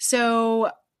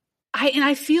 So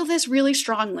I feel this really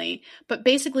strongly, but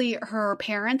basically her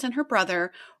parents and her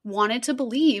brother wanted to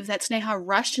believe that Sneha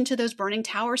rushed into those burning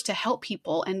towers to help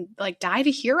people and died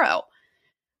a hero.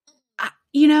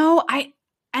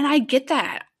 I get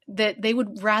that they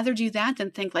would rather do that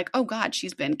than think oh God,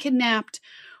 she's been kidnapped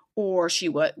or she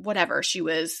was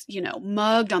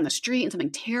mugged on the street and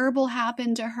something terrible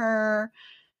happened to her.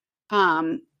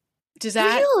 Does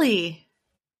that really?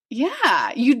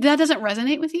 Yeah. That doesn't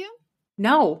resonate with you?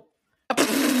 No.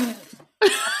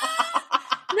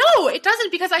 No, it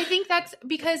doesn't, because I think that's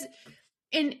because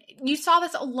you saw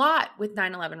this a lot with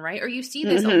 9/11, right? Or you see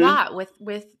this a lot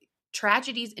with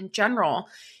tragedies in general.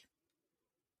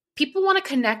 People want to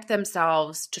connect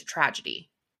themselves to tragedy.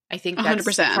 I think that's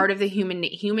 100%. Part of the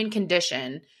human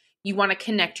condition. You want to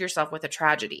connect yourself with a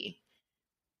tragedy.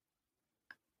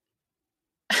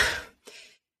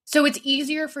 So it's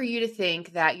easier for you to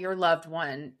think that your loved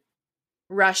one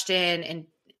rushed in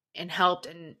and helped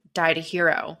and died a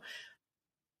hero.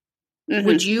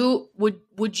 Would you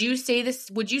say this?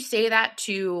 Would you say that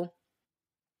to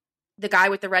the guy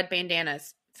with the red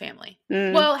bandana's family?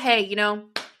 Well, hey, at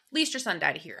least your son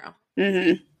died a hero.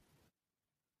 I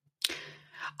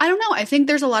don't know. I think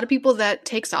there's a lot of people that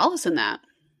take solace in that.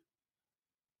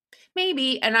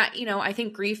 Maybe, and I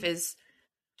think grief is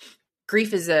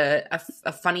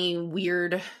a funny,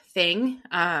 weird thing.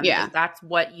 Yeah, that's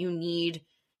what you need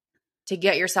to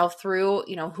get yourself through.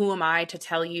 Who am I to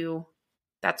tell you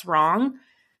that's wrong?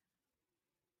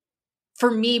 For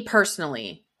me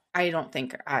personally, I don't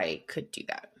think I could do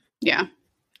that. Yeah.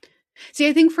 See,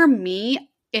 I think for me,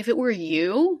 if it were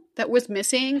you that was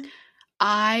missing,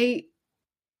 I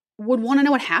would want to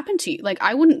know what happened to you.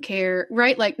 I wouldn't care,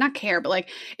 right? Not care, but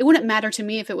it wouldn't matter to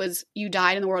me if it was you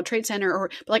died in the World Trade Center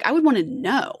but I would want to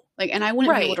know. And I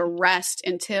wouldn't be able to rest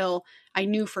until I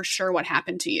knew for sure what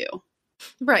happened to you.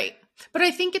 Right. But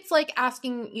I think it's like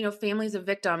asking, families of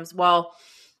victims, well,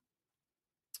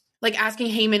 like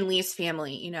asking Heyman Lee's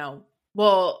family, you know,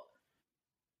 well,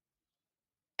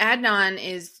 Adnan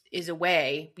is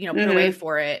away, you know, put away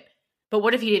for it. But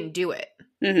what if he didn't do it?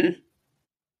 Mm-hmm.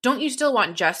 Don't you still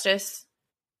want justice?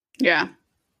 Yeah.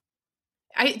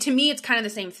 To me, it's kind of the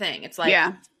same thing. It's like,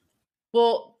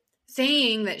 well,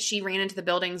 saying that she ran into the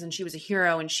buildings and she was a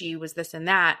hero and she was this and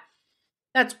that,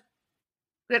 that's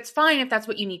fine if that's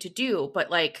what you need to do.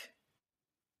 But like,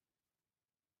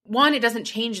 one, it doesn't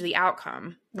change the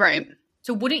outcome. Right.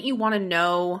 So wouldn't you want to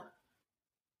know?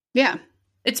 Yeah.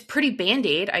 It's pretty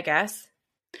Band-Aid, I guess.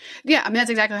 Yeah. I mean, that's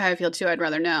exactly how I feel too. I'd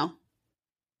rather know.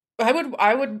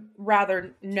 I would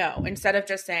rather know instead of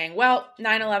just saying, well,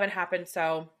 9/11 happened,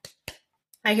 so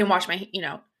I can wash my, you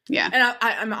know. Yeah. And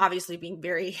I'm obviously being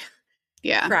very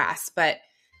crass, but,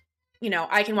 you know,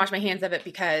 I can wash my hands of it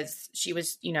because she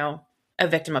was, you know, a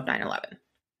victim of 9/11.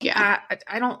 Yeah.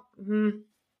 I don't.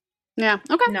 Yeah.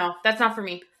 Okay. No, that's not for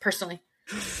me personally.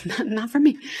 Not for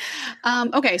me.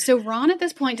 Okay, so Ron at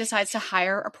this point decides to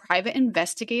hire a private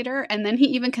investigator, and then he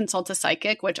even consults a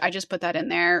psychic, which I just put that in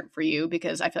there for you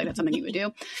because I feel like that's something you would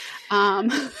do.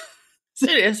 It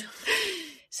is.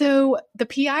 So the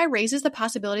PI raises the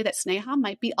possibility that Sneha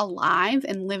might be alive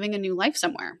and living a new life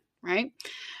somewhere, right?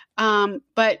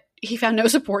 But he found no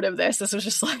support of this. This was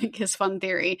just like his fun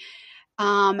theory.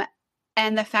 And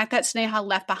the fact that Sneha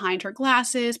left behind her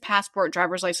glasses, passport,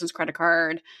 driver's license, credit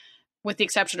card, with the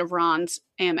exception of Ron's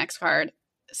Amex card,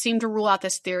 seemed to rule out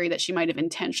this theory that she might have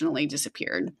intentionally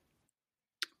disappeared.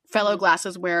 Fellow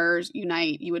glasses wearers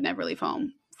unite. You would never leave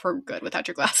home for good without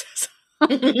your glasses.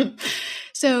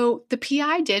 So the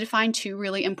PI did find two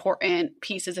really important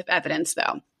pieces of evidence,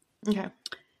 though. Okay.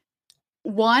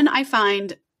 One I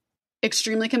find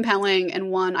extremely compelling, and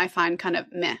one I find kind of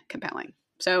meh compelling.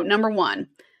 So number one,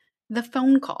 the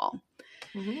phone call.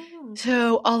 Mm-hmm.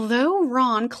 So although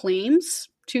Ron claims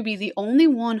to be the only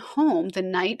one home the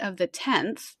night of the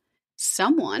 10th,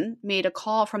 someone made a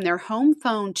call from their home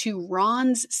phone to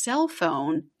Ron's cell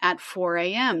phone at 4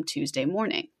 a.m. Tuesday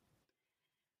morning.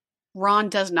 Ron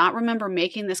does not remember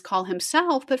making this call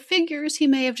himself, but figures he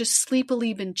may have just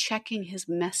sleepily been checking his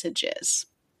messages.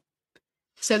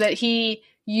 So that he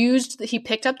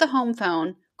picked up the home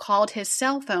phone, called his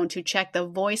cell phone to check the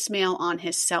voicemail on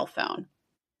his cell phone.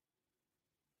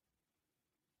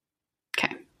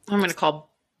 Okay. I'm going to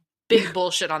call big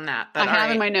bullshit on that. But I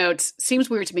have in my notes. Seems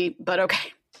weird to me, but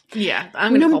okay. Yeah,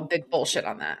 I'm going to call big bullshit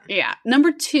on that. Yeah.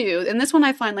 Number two, and this one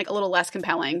I find like a little less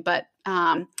compelling, but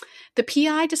the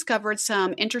PI discovered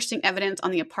some interesting evidence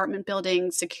on the apartment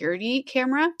building security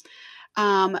camera.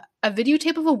 A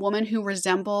videotape of a woman who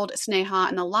resembled Sneha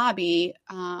in the lobby.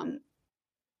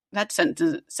 That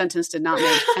sentence did not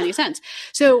make any sense.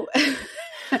 So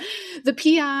the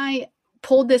PI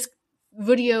pulled this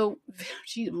video,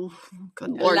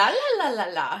 good Lord,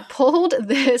 pulled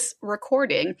this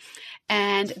recording,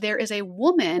 and there is a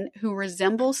woman who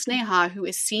resembles Sneha who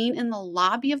is seen in the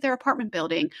lobby of their apartment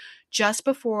building just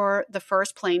before the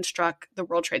first plane struck the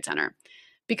World Trade Center.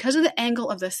 Because of the angle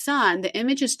of the sun, the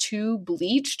image is too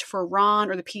bleached for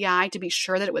Ron or the PI to be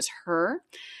sure that it was her.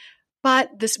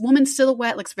 But this woman's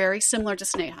silhouette looks very similar to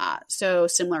Sneha. So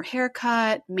similar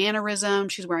haircut, mannerism.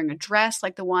 She's wearing a dress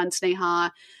like the one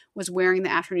Sneha was wearing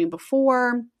the afternoon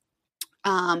before.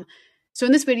 So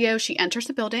in this video, she enters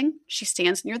the building. She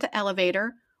stands near the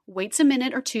elevator, waits a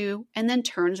minute or two, and then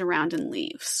turns around and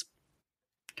leaves.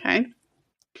 Okay.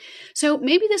 So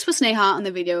maybe this was Sneha on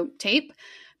the videotape.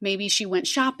 Maybe she went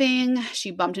shopping.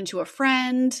 She bumped into a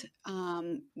friend,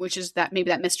 which is that maybe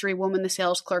that mystery woman the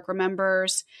sales clerk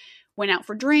remembers. Went out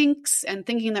for drinks, and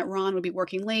thinking that Ron would be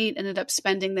working late, ended up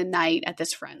spending the night at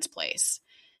this friend's place.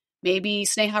 Maybe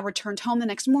Sneha returned home the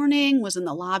next morning, was in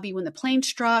the lobby when the plane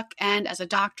struck, and as a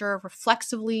doctor,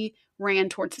 reflexively ran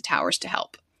towards the towers to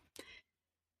help.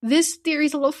 This theory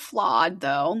is a little flawed,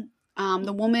 though.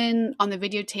 The woman on the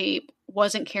videotape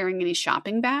wasn't carrying any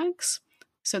shopping bags,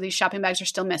 so these shopping bags are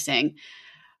still missing.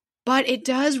 But it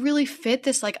does really fit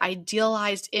this like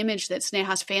idealized image that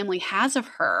Sneha's family has of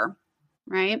her,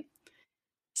 right?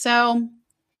 So,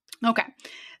 okay.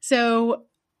 So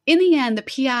in the end, the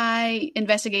PI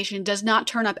investigation does not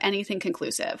turn up anything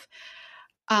conclusive.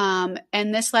 And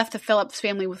this left the Phillips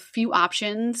family with few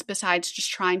options besides just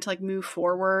trying to like move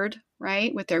forward,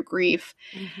 right, with their grief.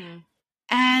 Mm-hmm.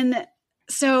 And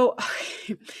so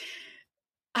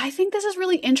I think this is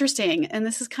really interesting. And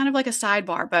this is kind of like a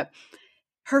sidebar, but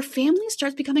her family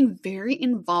starts becoming very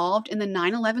involved in the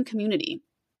 9/11 community,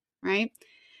 right?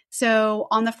 So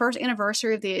on the first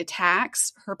anniversary of the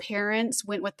attacks, her parents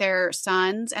went with their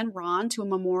sons and Ron to a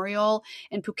memorial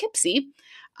in Poughkeepsie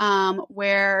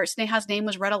where Sneha's name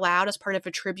was read aloud as part of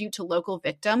a tribute to local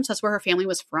victims. That's where her family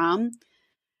was from.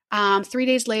 3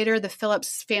 days later, the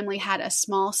Phillips family had a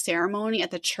small ceremony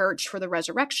at the church for the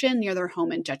resurrection near their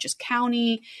home in Dutchess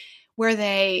County, where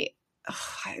they,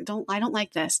 I don't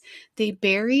like this. They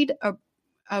buried a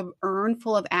urn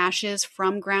full of ashes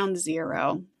from ground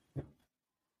zero.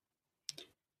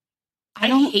 I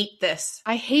hate this.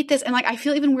 I hate this. And like, I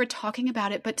feel even weird talking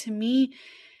about it, but to me,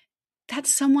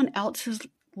 that's someone else's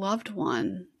loved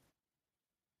one.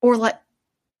 Or like,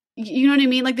 you know what I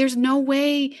mean? Like, there's no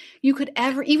way you could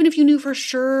ever, even if you knew for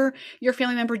sure your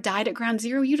family member died at ground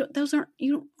zero, you don't, those aren't,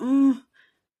 you don't,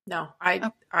 no,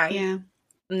 yeah.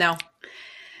 No.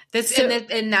 This, so,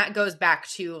 and that goes back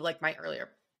to like my earlier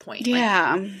point.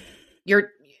 Yeah. Like,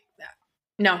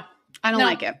 no. I don't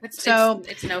like it. It's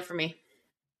no for me.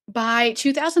 By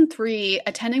 2003,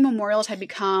 attending memorials had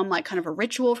become like kind of a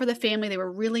ritual for the family. They were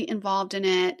really involved in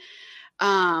it.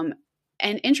 And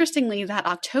interestingly, that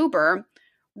October,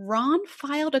 Ron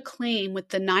filed a claim with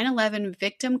the 9/11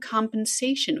 Victim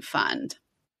Compensation Fund.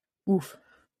 Oof.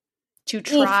 To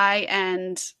try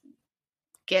and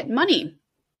get money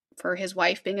for his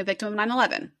wife being a victim of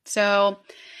 9/11. So,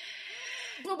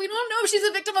 but we don't know if she's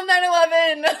a victim of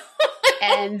 9/11.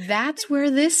 And that's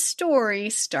where this story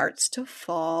starts to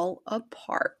fall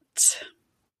apart.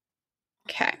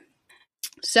 Okay.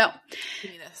 So,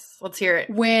 give me this. Let's hear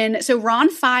it. So Ron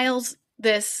files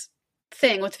this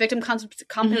thing with the Victim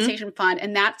Compensation Fund,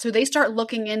 and so they start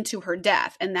looking into her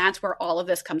death, and that's where all of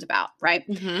this comes about, right?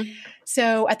 Mm-hmm.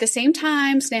 So at the same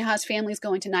time, Sneha's family's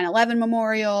going to 9/11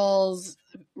 memorials.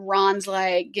 Ron's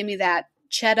like, give me that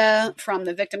cheddar from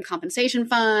the Victim Compensation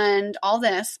Fund, all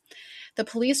this. The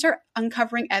police are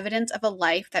uncovering evidence of a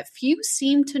life that few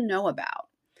seem to know about.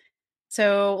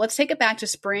 So let's take it back to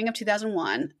spring of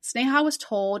 2001. Sneha was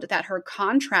told that her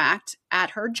contract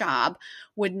at her job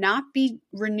would not be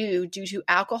renewed due to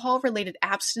alcohol-related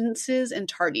absences and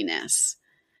tardiness.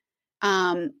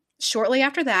 Shortly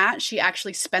after that, she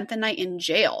actually spent the night in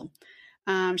jail.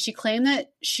 She claimed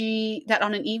that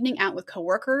on an evening out with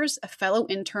coworkers, a fellow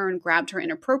intern grabbed her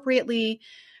inappropriately.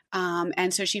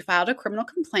 And so she filed a criminal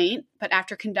complaint, but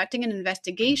after conducting an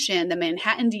investigation, the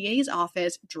Manhattan DA's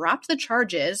office dropped the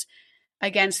charges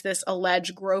against this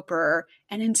alleged groper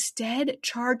and instead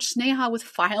charged Sneha with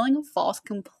filing a false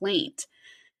complaint.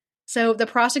 So the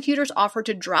prosecutors offered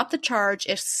to drop the charge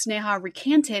if Sneha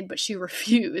recanted, but she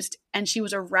refused, and she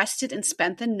was arrested and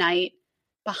spent the night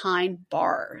behind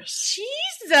bars.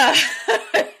 Jesus!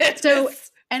 So,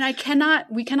 and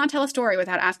we cannot tell a story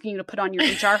without asking you to put on your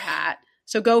HR hat.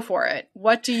 So go for it.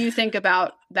 What do you think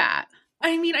about that?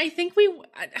 I mean, I think I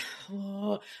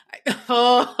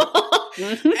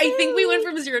think we went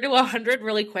from 0 to 100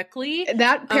 really quickly.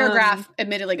 That paragraph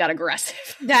admittedly got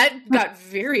aggressive. That got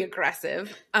very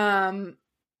aggressive. And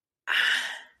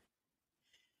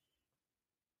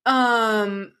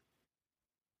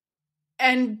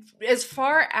as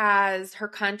far as her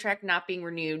contract not being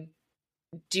renewed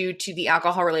due to the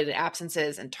alcohol-related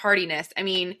absences and tardiness, I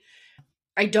mean,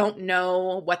 I don't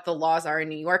know what the laws are in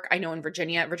New York. I know in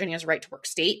Virginia's a right to work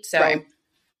state. So right.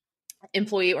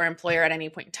 Employee or employer at any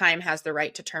point in time has the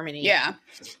right to terminate an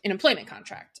employment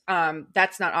contract.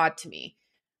 That's not odd to me.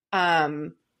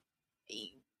 You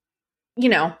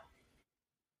know,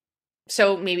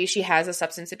 so maybe she has a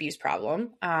substance abuse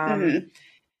problem.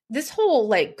 This whole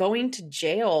like going to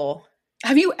jail.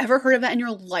 Have you ever heard of that in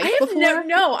your life before?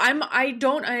 No, I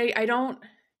don't.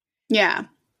 Yeah.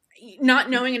 Not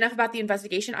knowing enough about the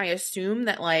investigation, I assume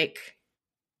that like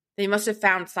they must have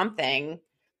found something.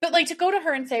 But like to go to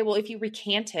her and say, well, if you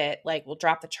recant it, like we'll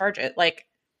drop the charge. Like,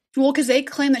 well, because they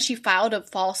claim that she filed a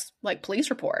false like police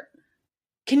report.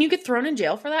 Can you get thrown in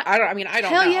jail for that? I don't know.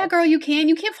 Hell yeah, girl, you can.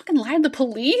 You can't fucking lie to the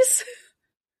police.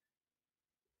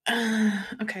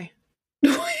 Okay.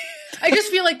 I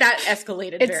just feel like that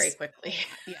escalated very quickly.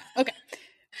 Yeah. Okay.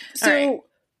 So.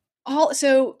 All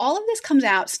of this comes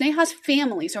out. Sneha's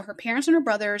family, so her parents and her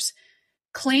brothers,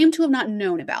 claim to have not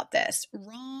known about this.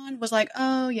 Ron was like,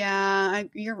 "Oh yeah,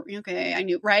 you're okay. I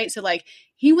knew, right?" So like,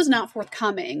 he was not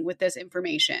forthcoming with this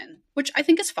information, which I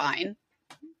think is fine.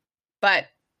 But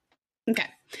okay.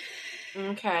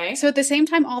 So at the same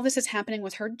time, all this is happening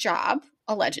with her job,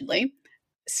 allegedly,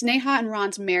 Sneha and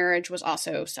Ron's marriage was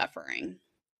also suffering.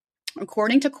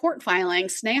 According to court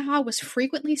filings, Sneha was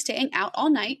frequently staying out all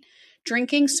night,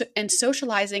 drinking and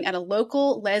socializing at a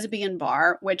local lesbian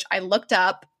bar, which I looked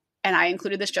up, and I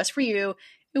included this just for you.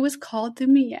 It was called the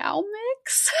Meow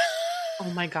Mix. Oh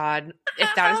my God.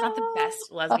 If that is not the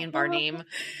best lesbian bar name,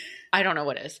 I don't know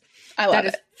what is. I love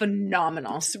it. That is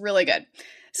phenomenal. It's really good.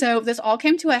 So this all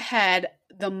came to a head.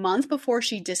 the month before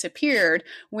she disappeared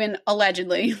when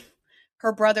allegedly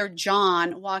her brother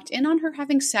John walked in on her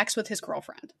having sex with his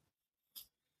girlfriend.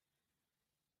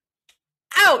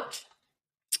 Ouch!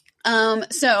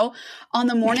 So on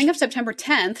the morning of September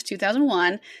 10th,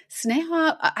 2001,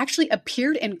 Sneha actually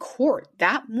appeared in court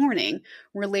that morning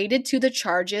related to the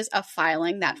charges of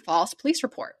filing that false police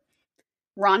report.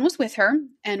 Ron was with her,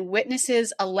 and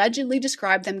witnesses allegedly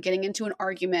described them getting into an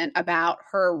argument about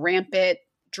her rampant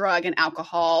drug and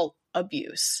alcohol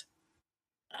abuse.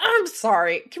 I'm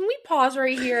sorry. Can we pause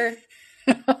right here?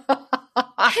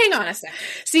 Hang on a second.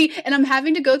 See, and I'm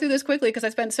having to go through this quickly because I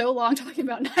spent so long talking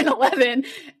about 9/11,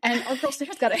 and our girl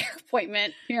Sarah's got a hair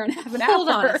appointment here in half an hour. Hold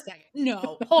on a second.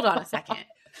 No, hold on a second.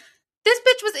 This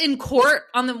bitch was in court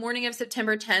on the morning of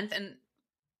September 10th, and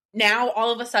now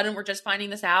all of a sudden we're just finding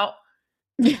this out?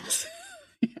 Yes.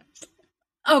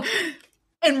 Okay.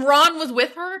 And Ron was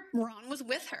with her? Ron was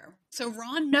with her. So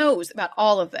Ron knows about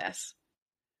all of this.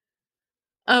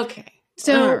 Okay.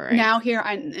 So now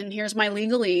here's my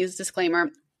legalese disclaimer.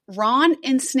 Ron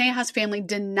and Sneha's family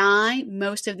deny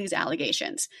most of these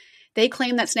allegations. They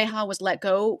claim that Sneha was let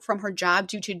go from her job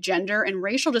due to gender and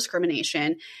racial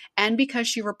discrimination and because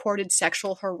she reported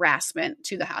sexual harassment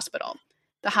to the hospital.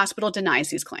 The hospital denies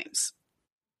these claims.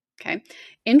 Okay.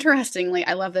 Interestingly,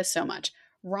 I love this so much.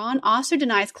 Ron also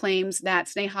denies claims that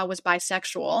Sneha was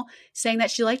bisexual, saying that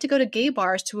she liked to go to gay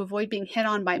bars to avoid being hit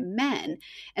on by men,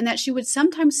 and that she would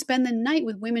sometimes spend the night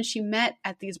with women she met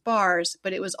at these bars,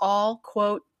 but it was all,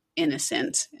 quote,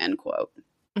 innocent, end quote.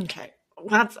 Okay.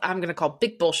 I'm going to call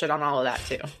big bullshit on all of that,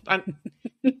 too.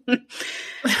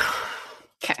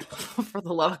 Okay. For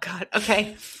the love of God.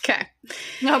 Okay. Okay.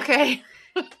 Okay.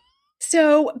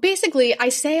 So basically, I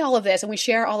say all of this and we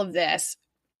share all of this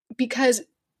because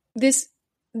this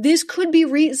could be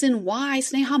reason why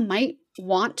Sneha might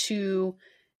want to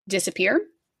disappear,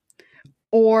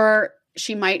 or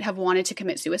she might have wanted to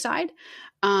commit suicide.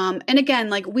 And again,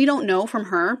 like, we don't know from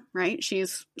her, right?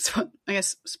 She's, I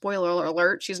guess, spoiler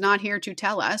alert, she's not here to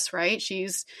tell us, right?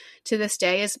 She's, to this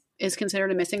day, is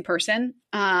considered a missing person.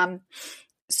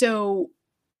 So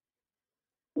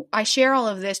I share all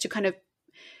of this to kind of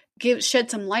shed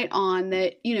some light on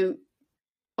that,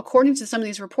 according to some of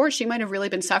these reports, she might have really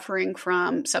been suffering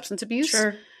from substance abuse.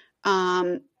 Sure.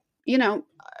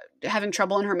 Having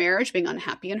trouble in her marriage, being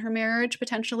unhappy in her marriage,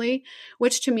 potentially,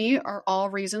 which to me are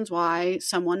all reasons why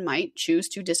someone might choose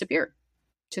to disappear,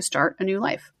 to start a new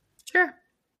life. Sure.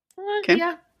 Okay.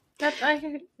 Yeah.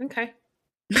 Okay.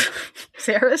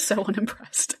 Sarah is so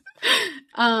unimpressed.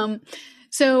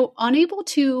 So unable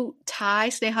to tie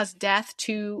Sneha's death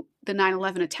to the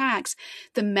 9/11 attacks,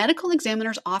 the medical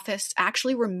examiner's office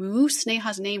actually removed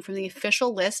Sneha's name from the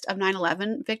official list of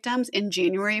 9/11 victims in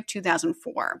January of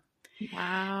 2004.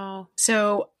 Wow.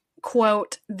 So,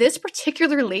 quote, this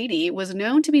particular lady was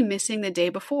known to be missing the day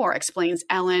before, explains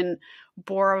Ellen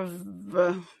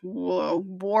Borakov,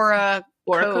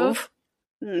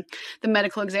 the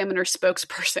medical examiner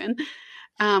spokesperson.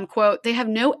 Quote, they have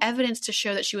no evidence to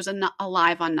show that she was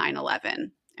alive on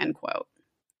 9/11, end quote.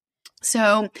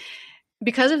 So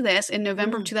because of this, in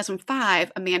November of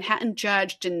 2005, a Manhattan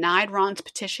judge denied Ron's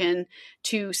petition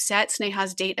to set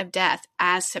Sneha's date of death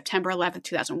as September 11th,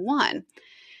 2001.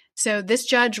 So this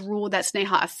judge ruled that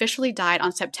Sneha officially died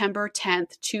on September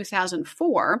 10th,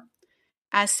 2004,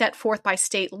 as set forth by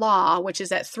state law, which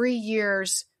is at 3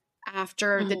 years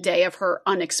after the day of her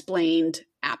unexplained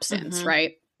absence,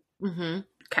 right? Mm-hmm.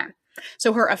 Okay.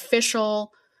 So her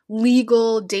official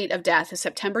legal date of death is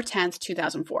September 10th,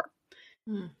 2004.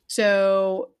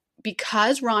 So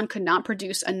because Ron could not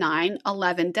produce a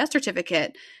 9/11 death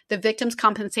certificate, the Victims'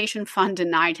 Compensation Fund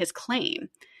denied his claim.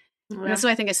 Yeah. And that's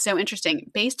what I think is so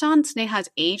interesting. Based on Sneha's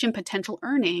age and potential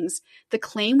earnings, the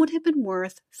claim would have been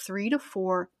worth $3 to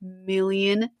 $4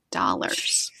 million.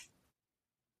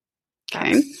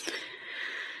 Okay.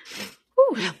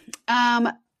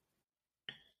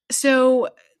 So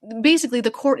basically, the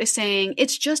court is saying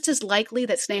it's just as likely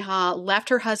that Sneha left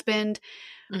her husband,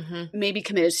 maybe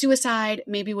committed suicide,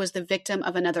 maybe was the victim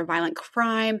of another violent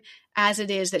crime, as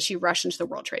it is that she rushed into the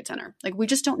World Trade Center. Like, we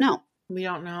just don't know. We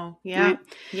don't know. Yeah. Right?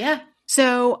 Yeah.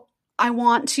 So I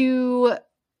want to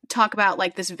talk about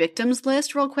like this victims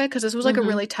list real quick, because this was like a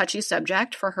really touchy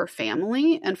subject for her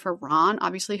family and for Ron,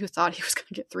 obviously, who thought he was going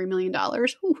to get $3 million.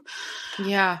 Whew.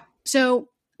 Yeah. So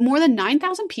more than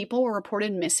 9,000 people were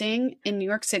reported missing in New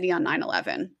York City on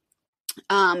 9/11.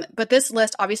 But this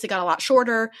list obviously got a lot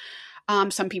shorter.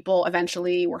 Some people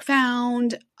eventually were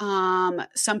found.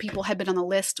 Some people had been on the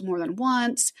list more than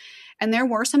once. And there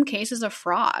were some cases of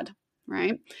fraud,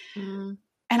 right? And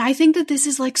I think that this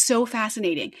is like so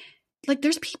fascinating. like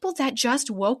there's people that just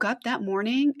woke up that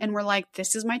morning and were like,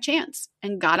 this is my chance,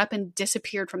 and got up and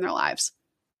disappeared from their lives.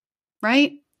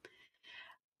 Right?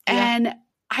 Yeah. And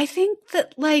I think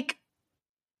that like,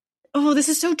 oh, this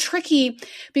is so tricky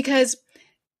because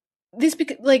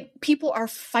like people are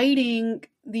fighting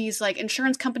these like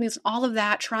insurance companies and all of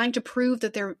that, trying to prove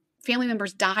that their family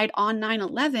members died on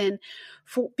 9/11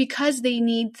 because they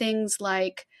need things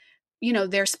like, you know,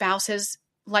 their spouse's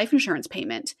life insurance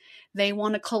payment. They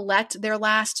want to collect their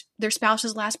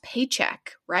spouse's last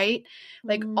paycheck, right?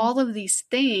 Like all of these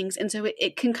things. And so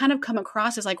it can kind of come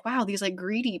across as like, wow, these like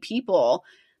greedy people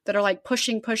that are like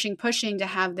pushing to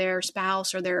have their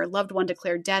spouse or their loved one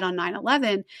declared dead on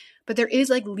 9/11. But there is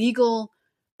like legal,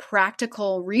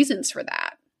 practical reasons for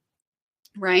that,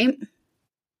 right?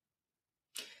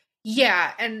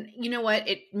 Yeah. And you know what?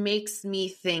 It makes me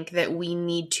think that we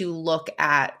need to look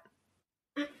at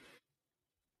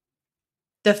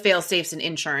the fail safes in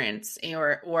insurance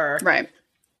or right.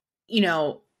 You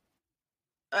know,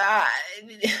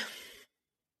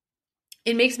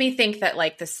 it makes me think that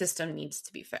like the system needs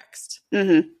to be fixed.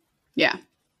 Mm-hmm. Yeah.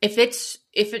 If it's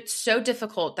so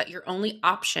difficult that your only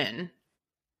option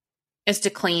is to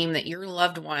claim that your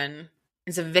loved one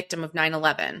is a victim of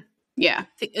 9/11. Yeah.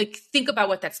 Think about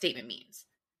what that statement means.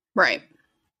 Right.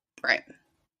 Right.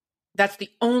 That's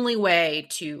the only way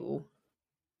to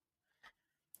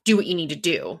do what you need to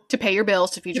do. To pay your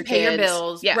bills, to feed your kids. To pay your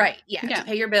bills. Yeah. Right. Yeah. To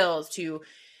pay your bills, to,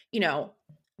 you know,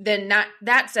 then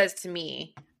that says to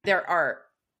me there are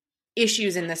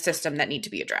issues in the system that need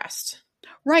to be addressed.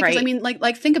 Right. Because I mean,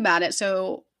 like think about it.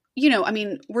 So, you know, I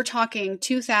mean, we're talking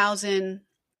 2,000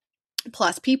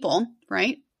 plus people,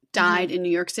 right? Died in New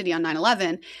York City on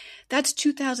 9/11. That's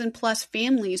 2,000 plus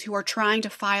families who are trying to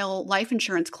file life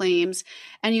insurance claims.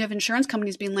 And you have insurance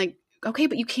companies being like, okay,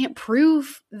 but you can't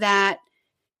prove that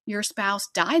your spouse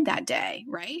died that day,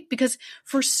 right? Because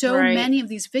for so many of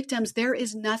these victims, there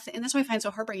is nothing, and that's why I find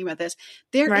so heartbreaking about this.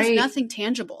 There is nothing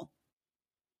tangible.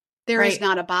 There is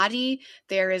not a body.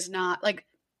 There is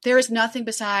nothing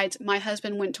besides my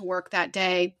husband went to work that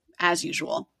day as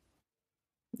usual.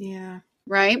 Yeah.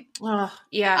 Right? Oh,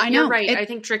 yeah. I know. You're right. I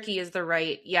think tricky is the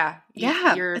right. Yeah.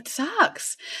 It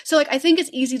sucks. So like, I think it's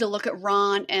easy to look at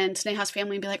Ron and Sneha's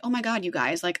family and be like, oh my God, you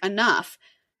guys, like enough.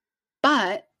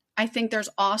 But I think there's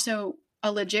also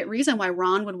a legit reason why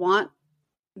Ron would want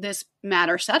this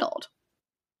matter settled.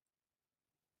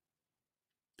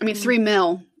 I mean, $3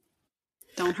 million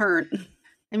don't hurt.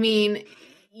 I mean,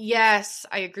 yes,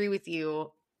 I agree with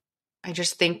you. I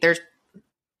just think the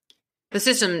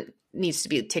system needs to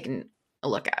be taken a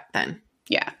look at then.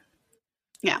 Yeah.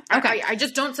 Yeah. Okay. I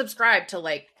just don't subscribe to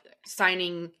like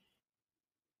signing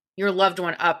your loved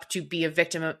one up to be a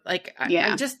victim of like,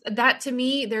 I just, that to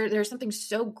me, there's something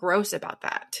so gross about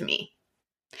that to me.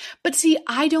 But see,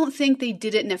 I don't think they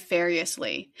did it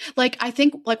nefariously. Like, I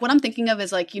think like what I'm thinking of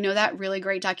is like, you know, that really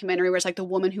great documentary where it's like the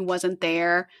woman who wasn't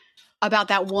there, about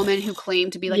that woman who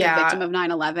claimed to be like a victim of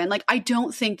 9/11. Like, I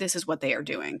don't think this is what they are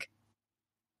doing.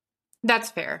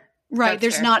 That's fair. Right.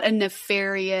 There's not a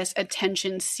nefarious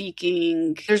attention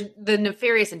seeking. The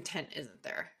nefarious intent isn't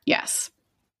there. Yes.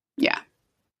 Yeah.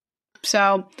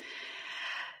 So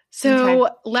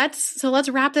okay. let's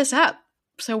wrap this up.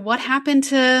 So what happened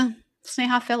to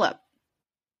Sneha Phillip?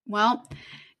 Well,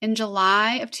 in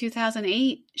July of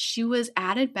 2008, she was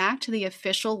added back to the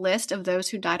official list of those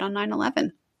who died on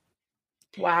 9/11.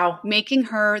 Wow. Making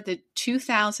her the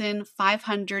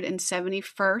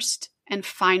 2,571st and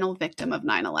final victim of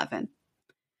 9/11.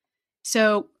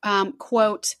 So,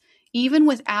 quote, even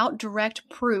without direct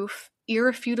proof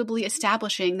irrefutably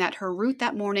establishing that her route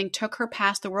that morning took her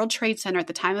past the World Trade Center at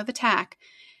the time of attack,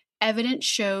 evidence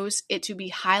shows it to be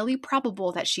highly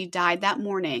probable that she died that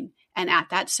morning and at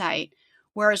that site,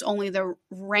 whereas only the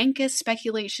rankest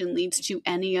speculation leads to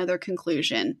any other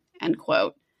conclusion, end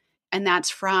quote. And that's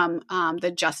from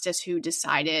the justice who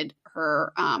decided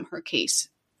her case.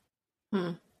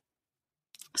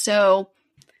 So,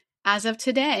 as of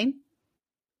today,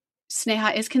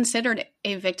 Sneha is considered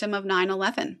a victim of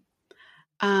 9/11.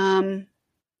 And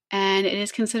it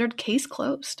is considered case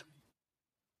closed.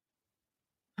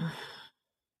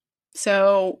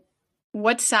 So,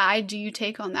 what side do you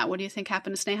take on that? What do you think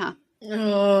happened to Sneha?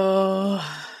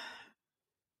 Oh.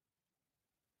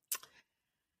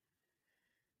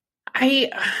 I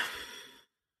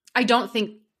don't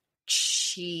think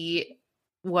she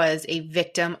was a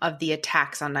victim of the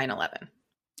attacks on 9/11.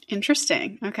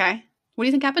 Interesting. Okay. What do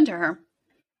you think happened to her?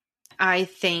 I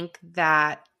think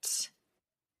that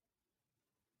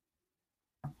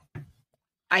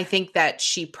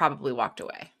she probably walked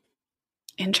away.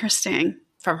 Interesting.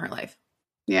 From her life.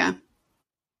 Yeah.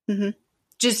 Mm-hmm.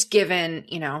 just given,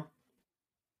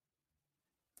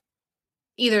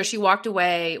 either she walked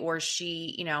away or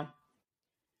she,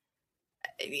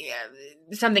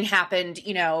 something happened,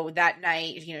 that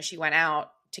night, she went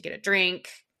out to get a drink.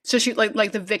 So she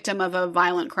like the victim of a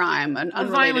violent crime, an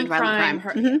unrelated violent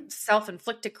crime.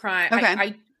 Self-inflicted crime.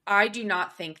 Okay. I do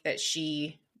not think that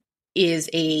she is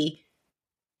a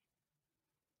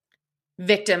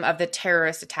victim of the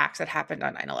terrorist attacks that happened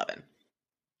on 9/11.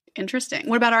 Interesting.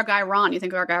 What about our guy Ron? You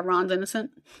think our guy Ron's innocent?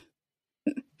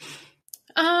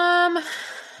 I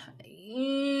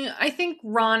think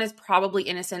Ron is probably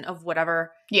innocent of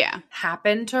whatever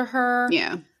happened to her.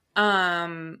 Yeah.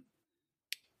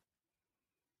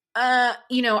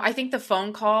 I think the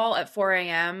phone call at 4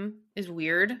 a.m. is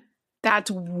weird.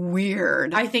 That's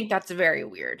weird. I think that's very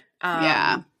weird.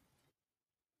 Yeah.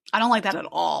 I don't like that at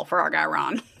all for our guy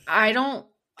Ron. I don't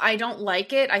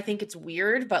like it. I think it's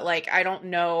weird, but like I don't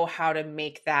know how to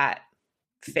make that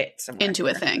fit somewhere into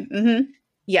a thing. Mm-hmm.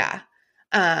 Yeah.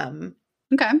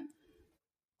 Okay.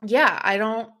 Yeah, I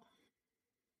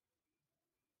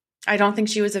don't think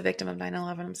she was a victim of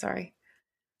 9/11. I'm sorry.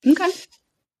 Okay.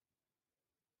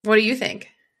 What do you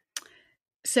think?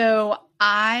 So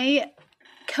I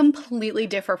completely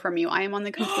differ from you. I am on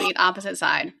the complete opposite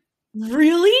side.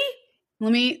 Really?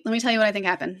 Let me tell you what I think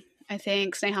happened. I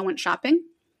think Sneha went shopping.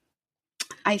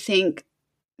 I think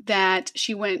that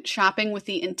she went shopping with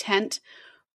the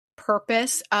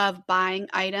purpose of buying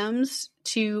items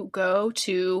to go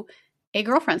to a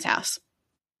girlfriend's house.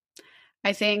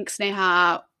 I think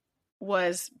Sneha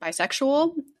was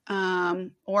bisexual,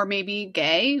 or maybe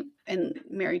gay and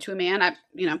married to a man.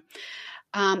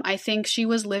 I think she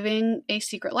was living a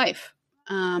secret life.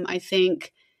 I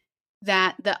think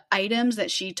that the items that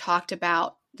she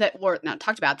the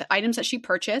items that she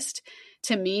purchased,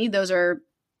 to me,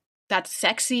 that's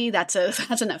sexy. That's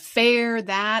an affair.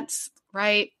 That's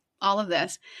right. All of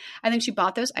this. I think she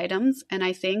bought those items, and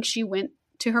I think she went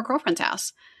to her girlfriend's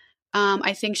house.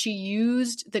 I think she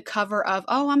used the cover of,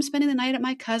 I'm spending the night at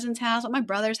my cousin's house, at my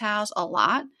brother's house a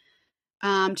lot,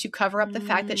 to cover up the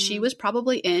fact that she was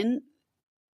probably in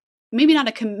maybe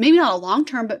not a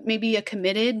long-term, but maybe a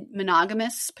committed,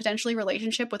 monogamous, potentially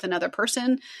relationship with another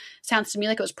person. Sounds to me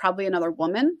like it was probably another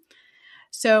woman.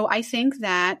 So I think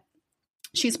that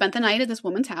she spent the night at this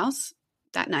woman's house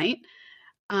that night.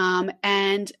 And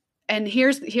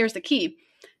here's the key.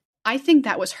 I think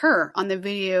that was her on the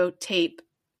videotape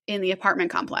in the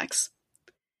apartment complex.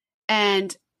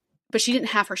 But she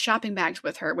didn't have her shopping bags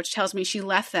with her, which tells me she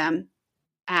left them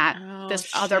at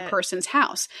other person's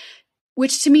house,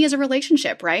 which to me is a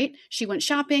relationship, right? She went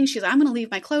shopping. She's like, I'm going to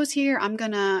leave my clothes here. I'm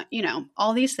going to,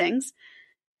 all these things.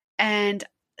 And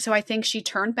so I think she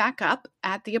turned back up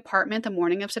at the apartment the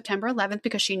morning of September 11th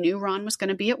because she knew Ron was going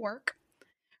to be at work,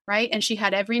 right? And she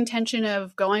had every intention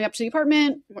of going up to the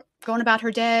apartment, going about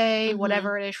her day,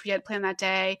 whatever it is she had planned that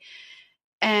day.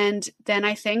 And then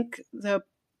I think the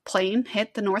plane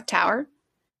hit the North Tower,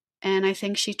 and I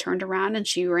think she turned around and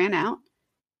she ran out.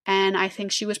 And I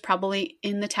think she was probably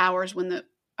in the towers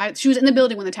she was in the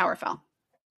building when the tower fell.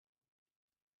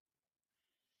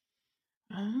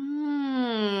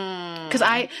 Because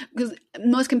the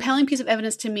most compelling piece of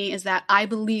evidence to me is that I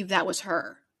believe that was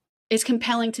her. It's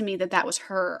compelling to me that was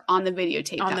her on the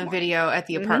videotape. On the video at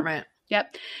the apartment.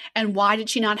 Yep. And why did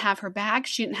she not have her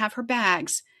bags? She didn't have her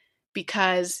bags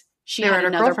because she had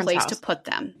another place to put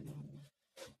them.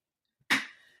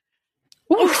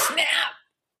 Oh, snap.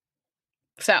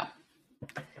 So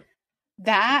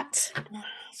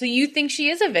you think she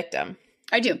is a victim?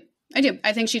 I do.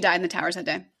 I think she died in the towers that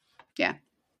day. Yeah.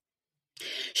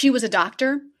 She was a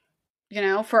doctor,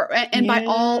 by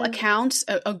all accounts,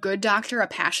 a good doctor, a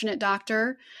passionate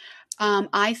doctor.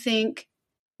 I think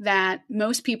that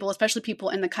most people, especially people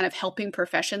in the kind of helping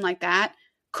profession like that,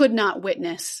 could not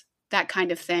witness that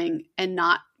kind of thing and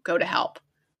not go to help.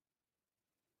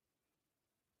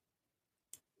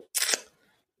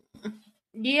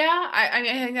 Yeah,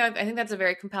 I think that's a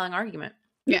very compelling argument.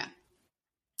 Yeah.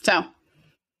 So.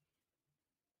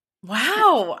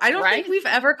 Wow. I don't think we've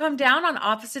ever come down on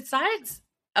opposite sides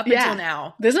up until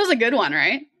now. This was a good one,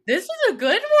 right? This was a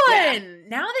good one. Yeah.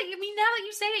 Now that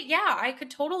you say it, yeah, I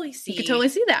could totally see. You could totally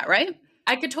see that, right?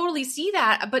 I could totally see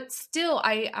that, but still,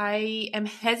 I am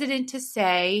hesitant to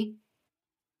say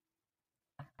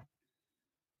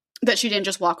that she didn't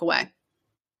just walk away.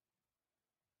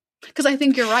 Because I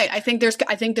think you're right. I think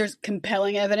there's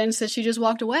compelling evidence that she just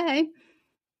walked away.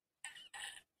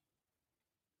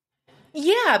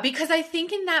 Yeah, because I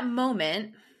think in that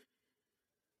moment,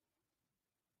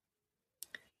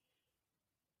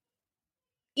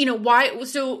 why?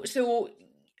 So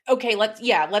okay,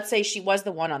 let's say she was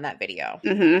the one on that video.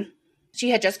 Mm-hmm. She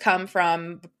had just come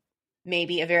from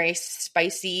maybe a very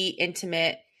spicy,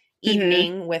 intimate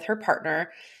evening with her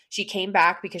partner. She came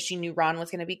back because she knew Ron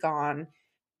was going to be gone.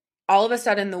 All of a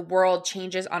sudden, the world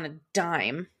changes on a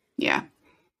dime. Yeah.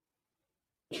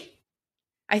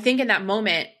 I think in that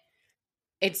moment,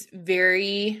 it's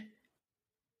very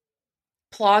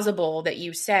plausible that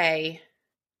you say,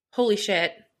 holy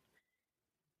shit,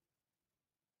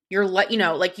 you're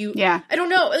yeah. I don't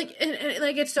know, like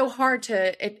it's so hard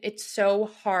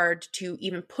to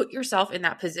even put yourself in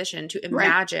that position to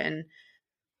imagine. Right.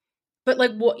 But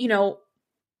like, what,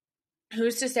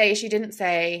 who's to say she didn't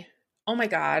say, oh my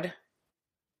God,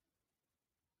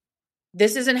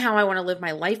 this isn't how I want to live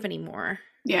my life anymore.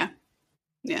 Yeah.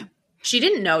 Yeah. She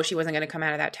didn't know she wasn't going to come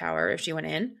out of that tower if she went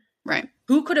in. Right.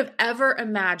 Who could have ever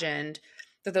imagined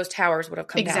that those towers would have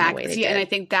come down the way they did? And I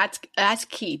think that's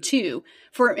key too,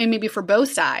 and maybe for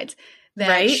both sides,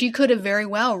 that she could have very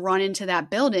well run into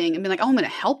that building and been like, oh, I'm going to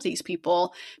help these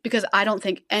people, because I don't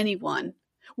think anyone,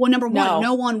 number one,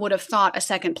 no one would have thought a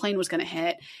second plane was going to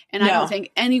hit. And I don't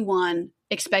think anyone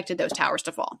expected those towers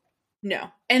to fall. No.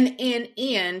 And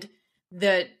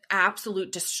the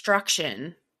absolute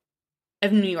destruction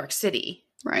of New York City.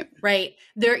 Right. Right.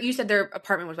 You said their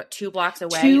apartment was 2 blocks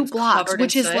away. 2 blocks,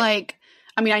 which is like,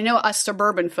 I mean, I know us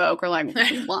suburban folk are like,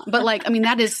 but like, I mean,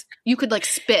 that is, you could like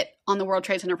spit on the World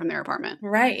Trade Center from their apartment.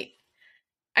 Right.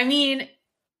 I mean,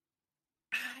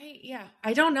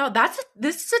 I don't know.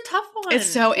 This is a tough one. It's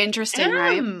so interesting,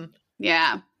 right?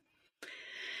 Yeah.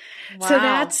 Wow. So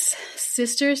that's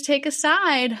Sisters Take a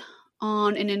Side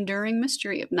on an enduring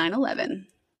mystery of 9/11.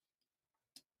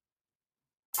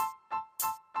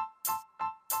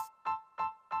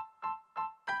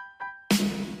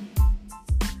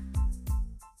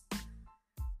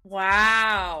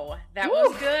 Wow. That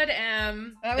was good,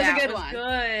 Em. That was a good one.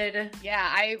 Good. Yeah,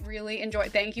 I really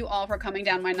enjoyed. Thank you all for coming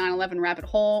down my 9/11 rabbit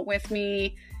hole with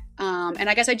me. And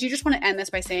I guess I do just want to end this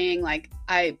by saying, like,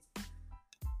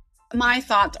 my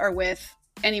thoughts are with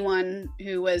anyone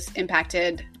who was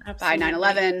impacted by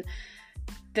 9/11.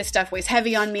 This stuff weighs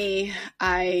heavy on me.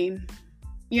 So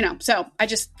I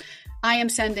am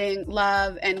sending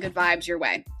love and good vibes your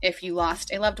way. If you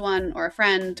lost a loved one or a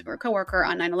friend or a coworker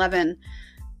on 9/11,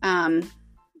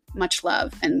 much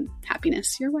love and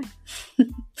happiness your way.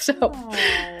 So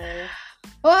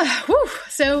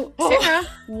Sarah,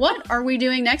 what are we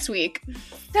doing next week?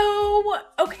 So,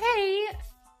 okay,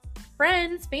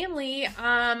 friends, family,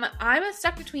 I'm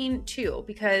stuck between 2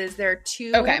 because there are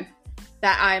 2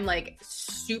 that I'm like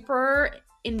super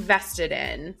invested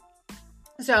in.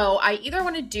 So I either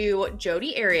want to do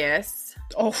Jodi Arias,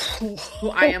 who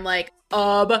I am like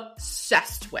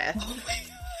obsessed with. Oh my God.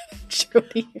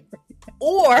 Jodi Arias.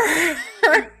 Or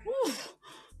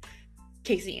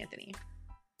Casey Anthony.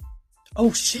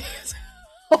 Oh shit.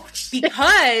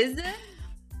 Because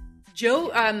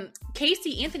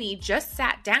Casey Anthony just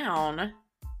sat down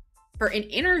for an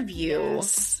interview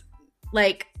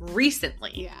like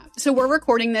recently. Yeah. So we're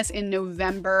recording this in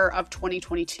November of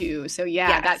 2022. So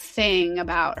that thing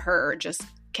about her just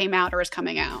came out or is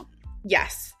coming out.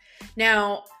 Yes.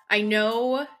 Now, I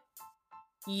know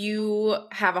you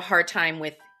have a hard time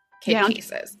with kid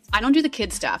cases. I don't do the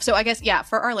kid stuff. So I guess,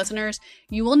 for our listeners,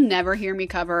 you will never hear me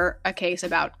cover a case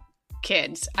about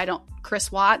kids.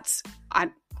 Chris Watts, I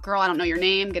don't know your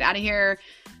name. Get out of here.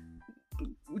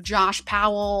 Josh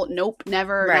Powell, nope,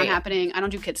 never, not happening. I don't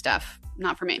do kid stuff.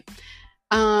 Not for me.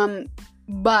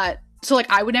 But so like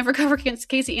I would never cover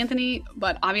Casey Anthony,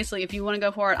 but obviously if you want to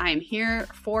go for it, I am here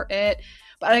for it.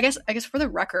 But I guess for the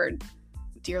record,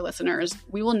 dear listeners,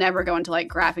 we will never go into like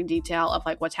graphic detail of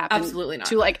like what's happened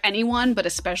to like anyone, but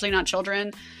especially not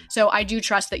children. So I do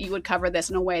trust that you would cover this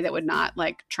in a way that would not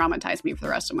like traumatize me for the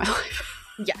rest of my life.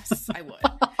 Yes, I would.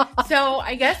 So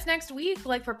I guess next week,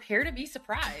 like, prepare to be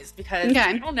surprised because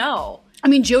I don't know. I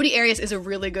mean, Jodi Arias is a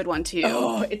really good one too.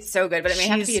 Oh, it's so good, but it may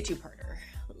have to be a 2-parter.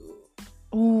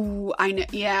 Ooh, I know.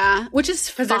 Yeah, which is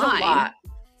fine. There's a lot.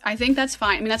 I think that's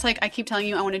fine. I mean, that's like I keep telling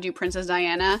you I want to do Princess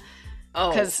Diana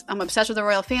because I'm obsessed with the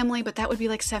royal family, but that would be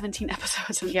like 17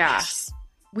 episodes. Yeah,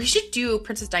 we should do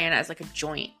Princess Diana as like a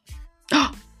joint.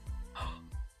 Oh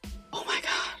my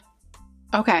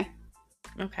God. Okay.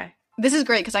 This is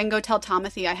great because I can go tell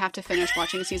Timothy I have to finish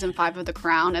watching season 5 of The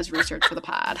Crown as research for the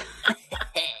pod. That's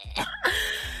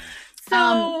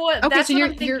so what I'm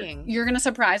thinking. You're going to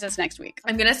surprise us next week.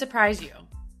 I'm going to surprise you.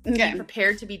 Okay. Be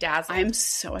prepared to be dazzled. I'm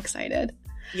so excited.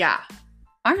 Yeah.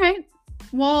 All right.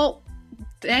 Well,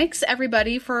 thanks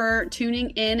everybody for tuning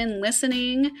in and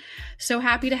listening. So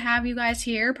happy to have you guys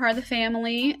here, part of the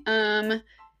family.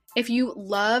 If you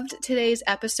loved today's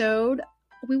episode,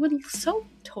 we would so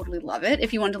totally love it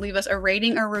if you wanted to leave us a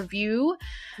rating or review.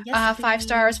 Yes, 5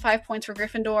 stars, 5 points for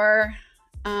Gryffindor.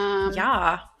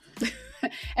 Yeah.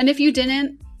 And if you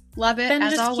didn't, love it, then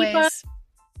as just always.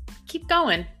 Keep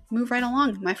going. Move right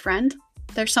along, my friend.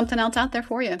 There's something else out there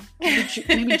for you.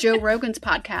 Maybe Joe Rogan's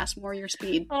podcast, more your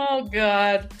speed. Oh,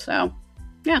 God. So,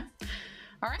 yeah.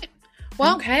 All right.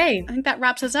 Well, okay. I think that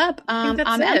wraps us up. I'm it.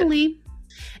 Emily.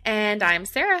 And I'm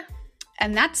Sarah.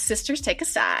 And that's Sisters Take a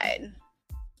Side.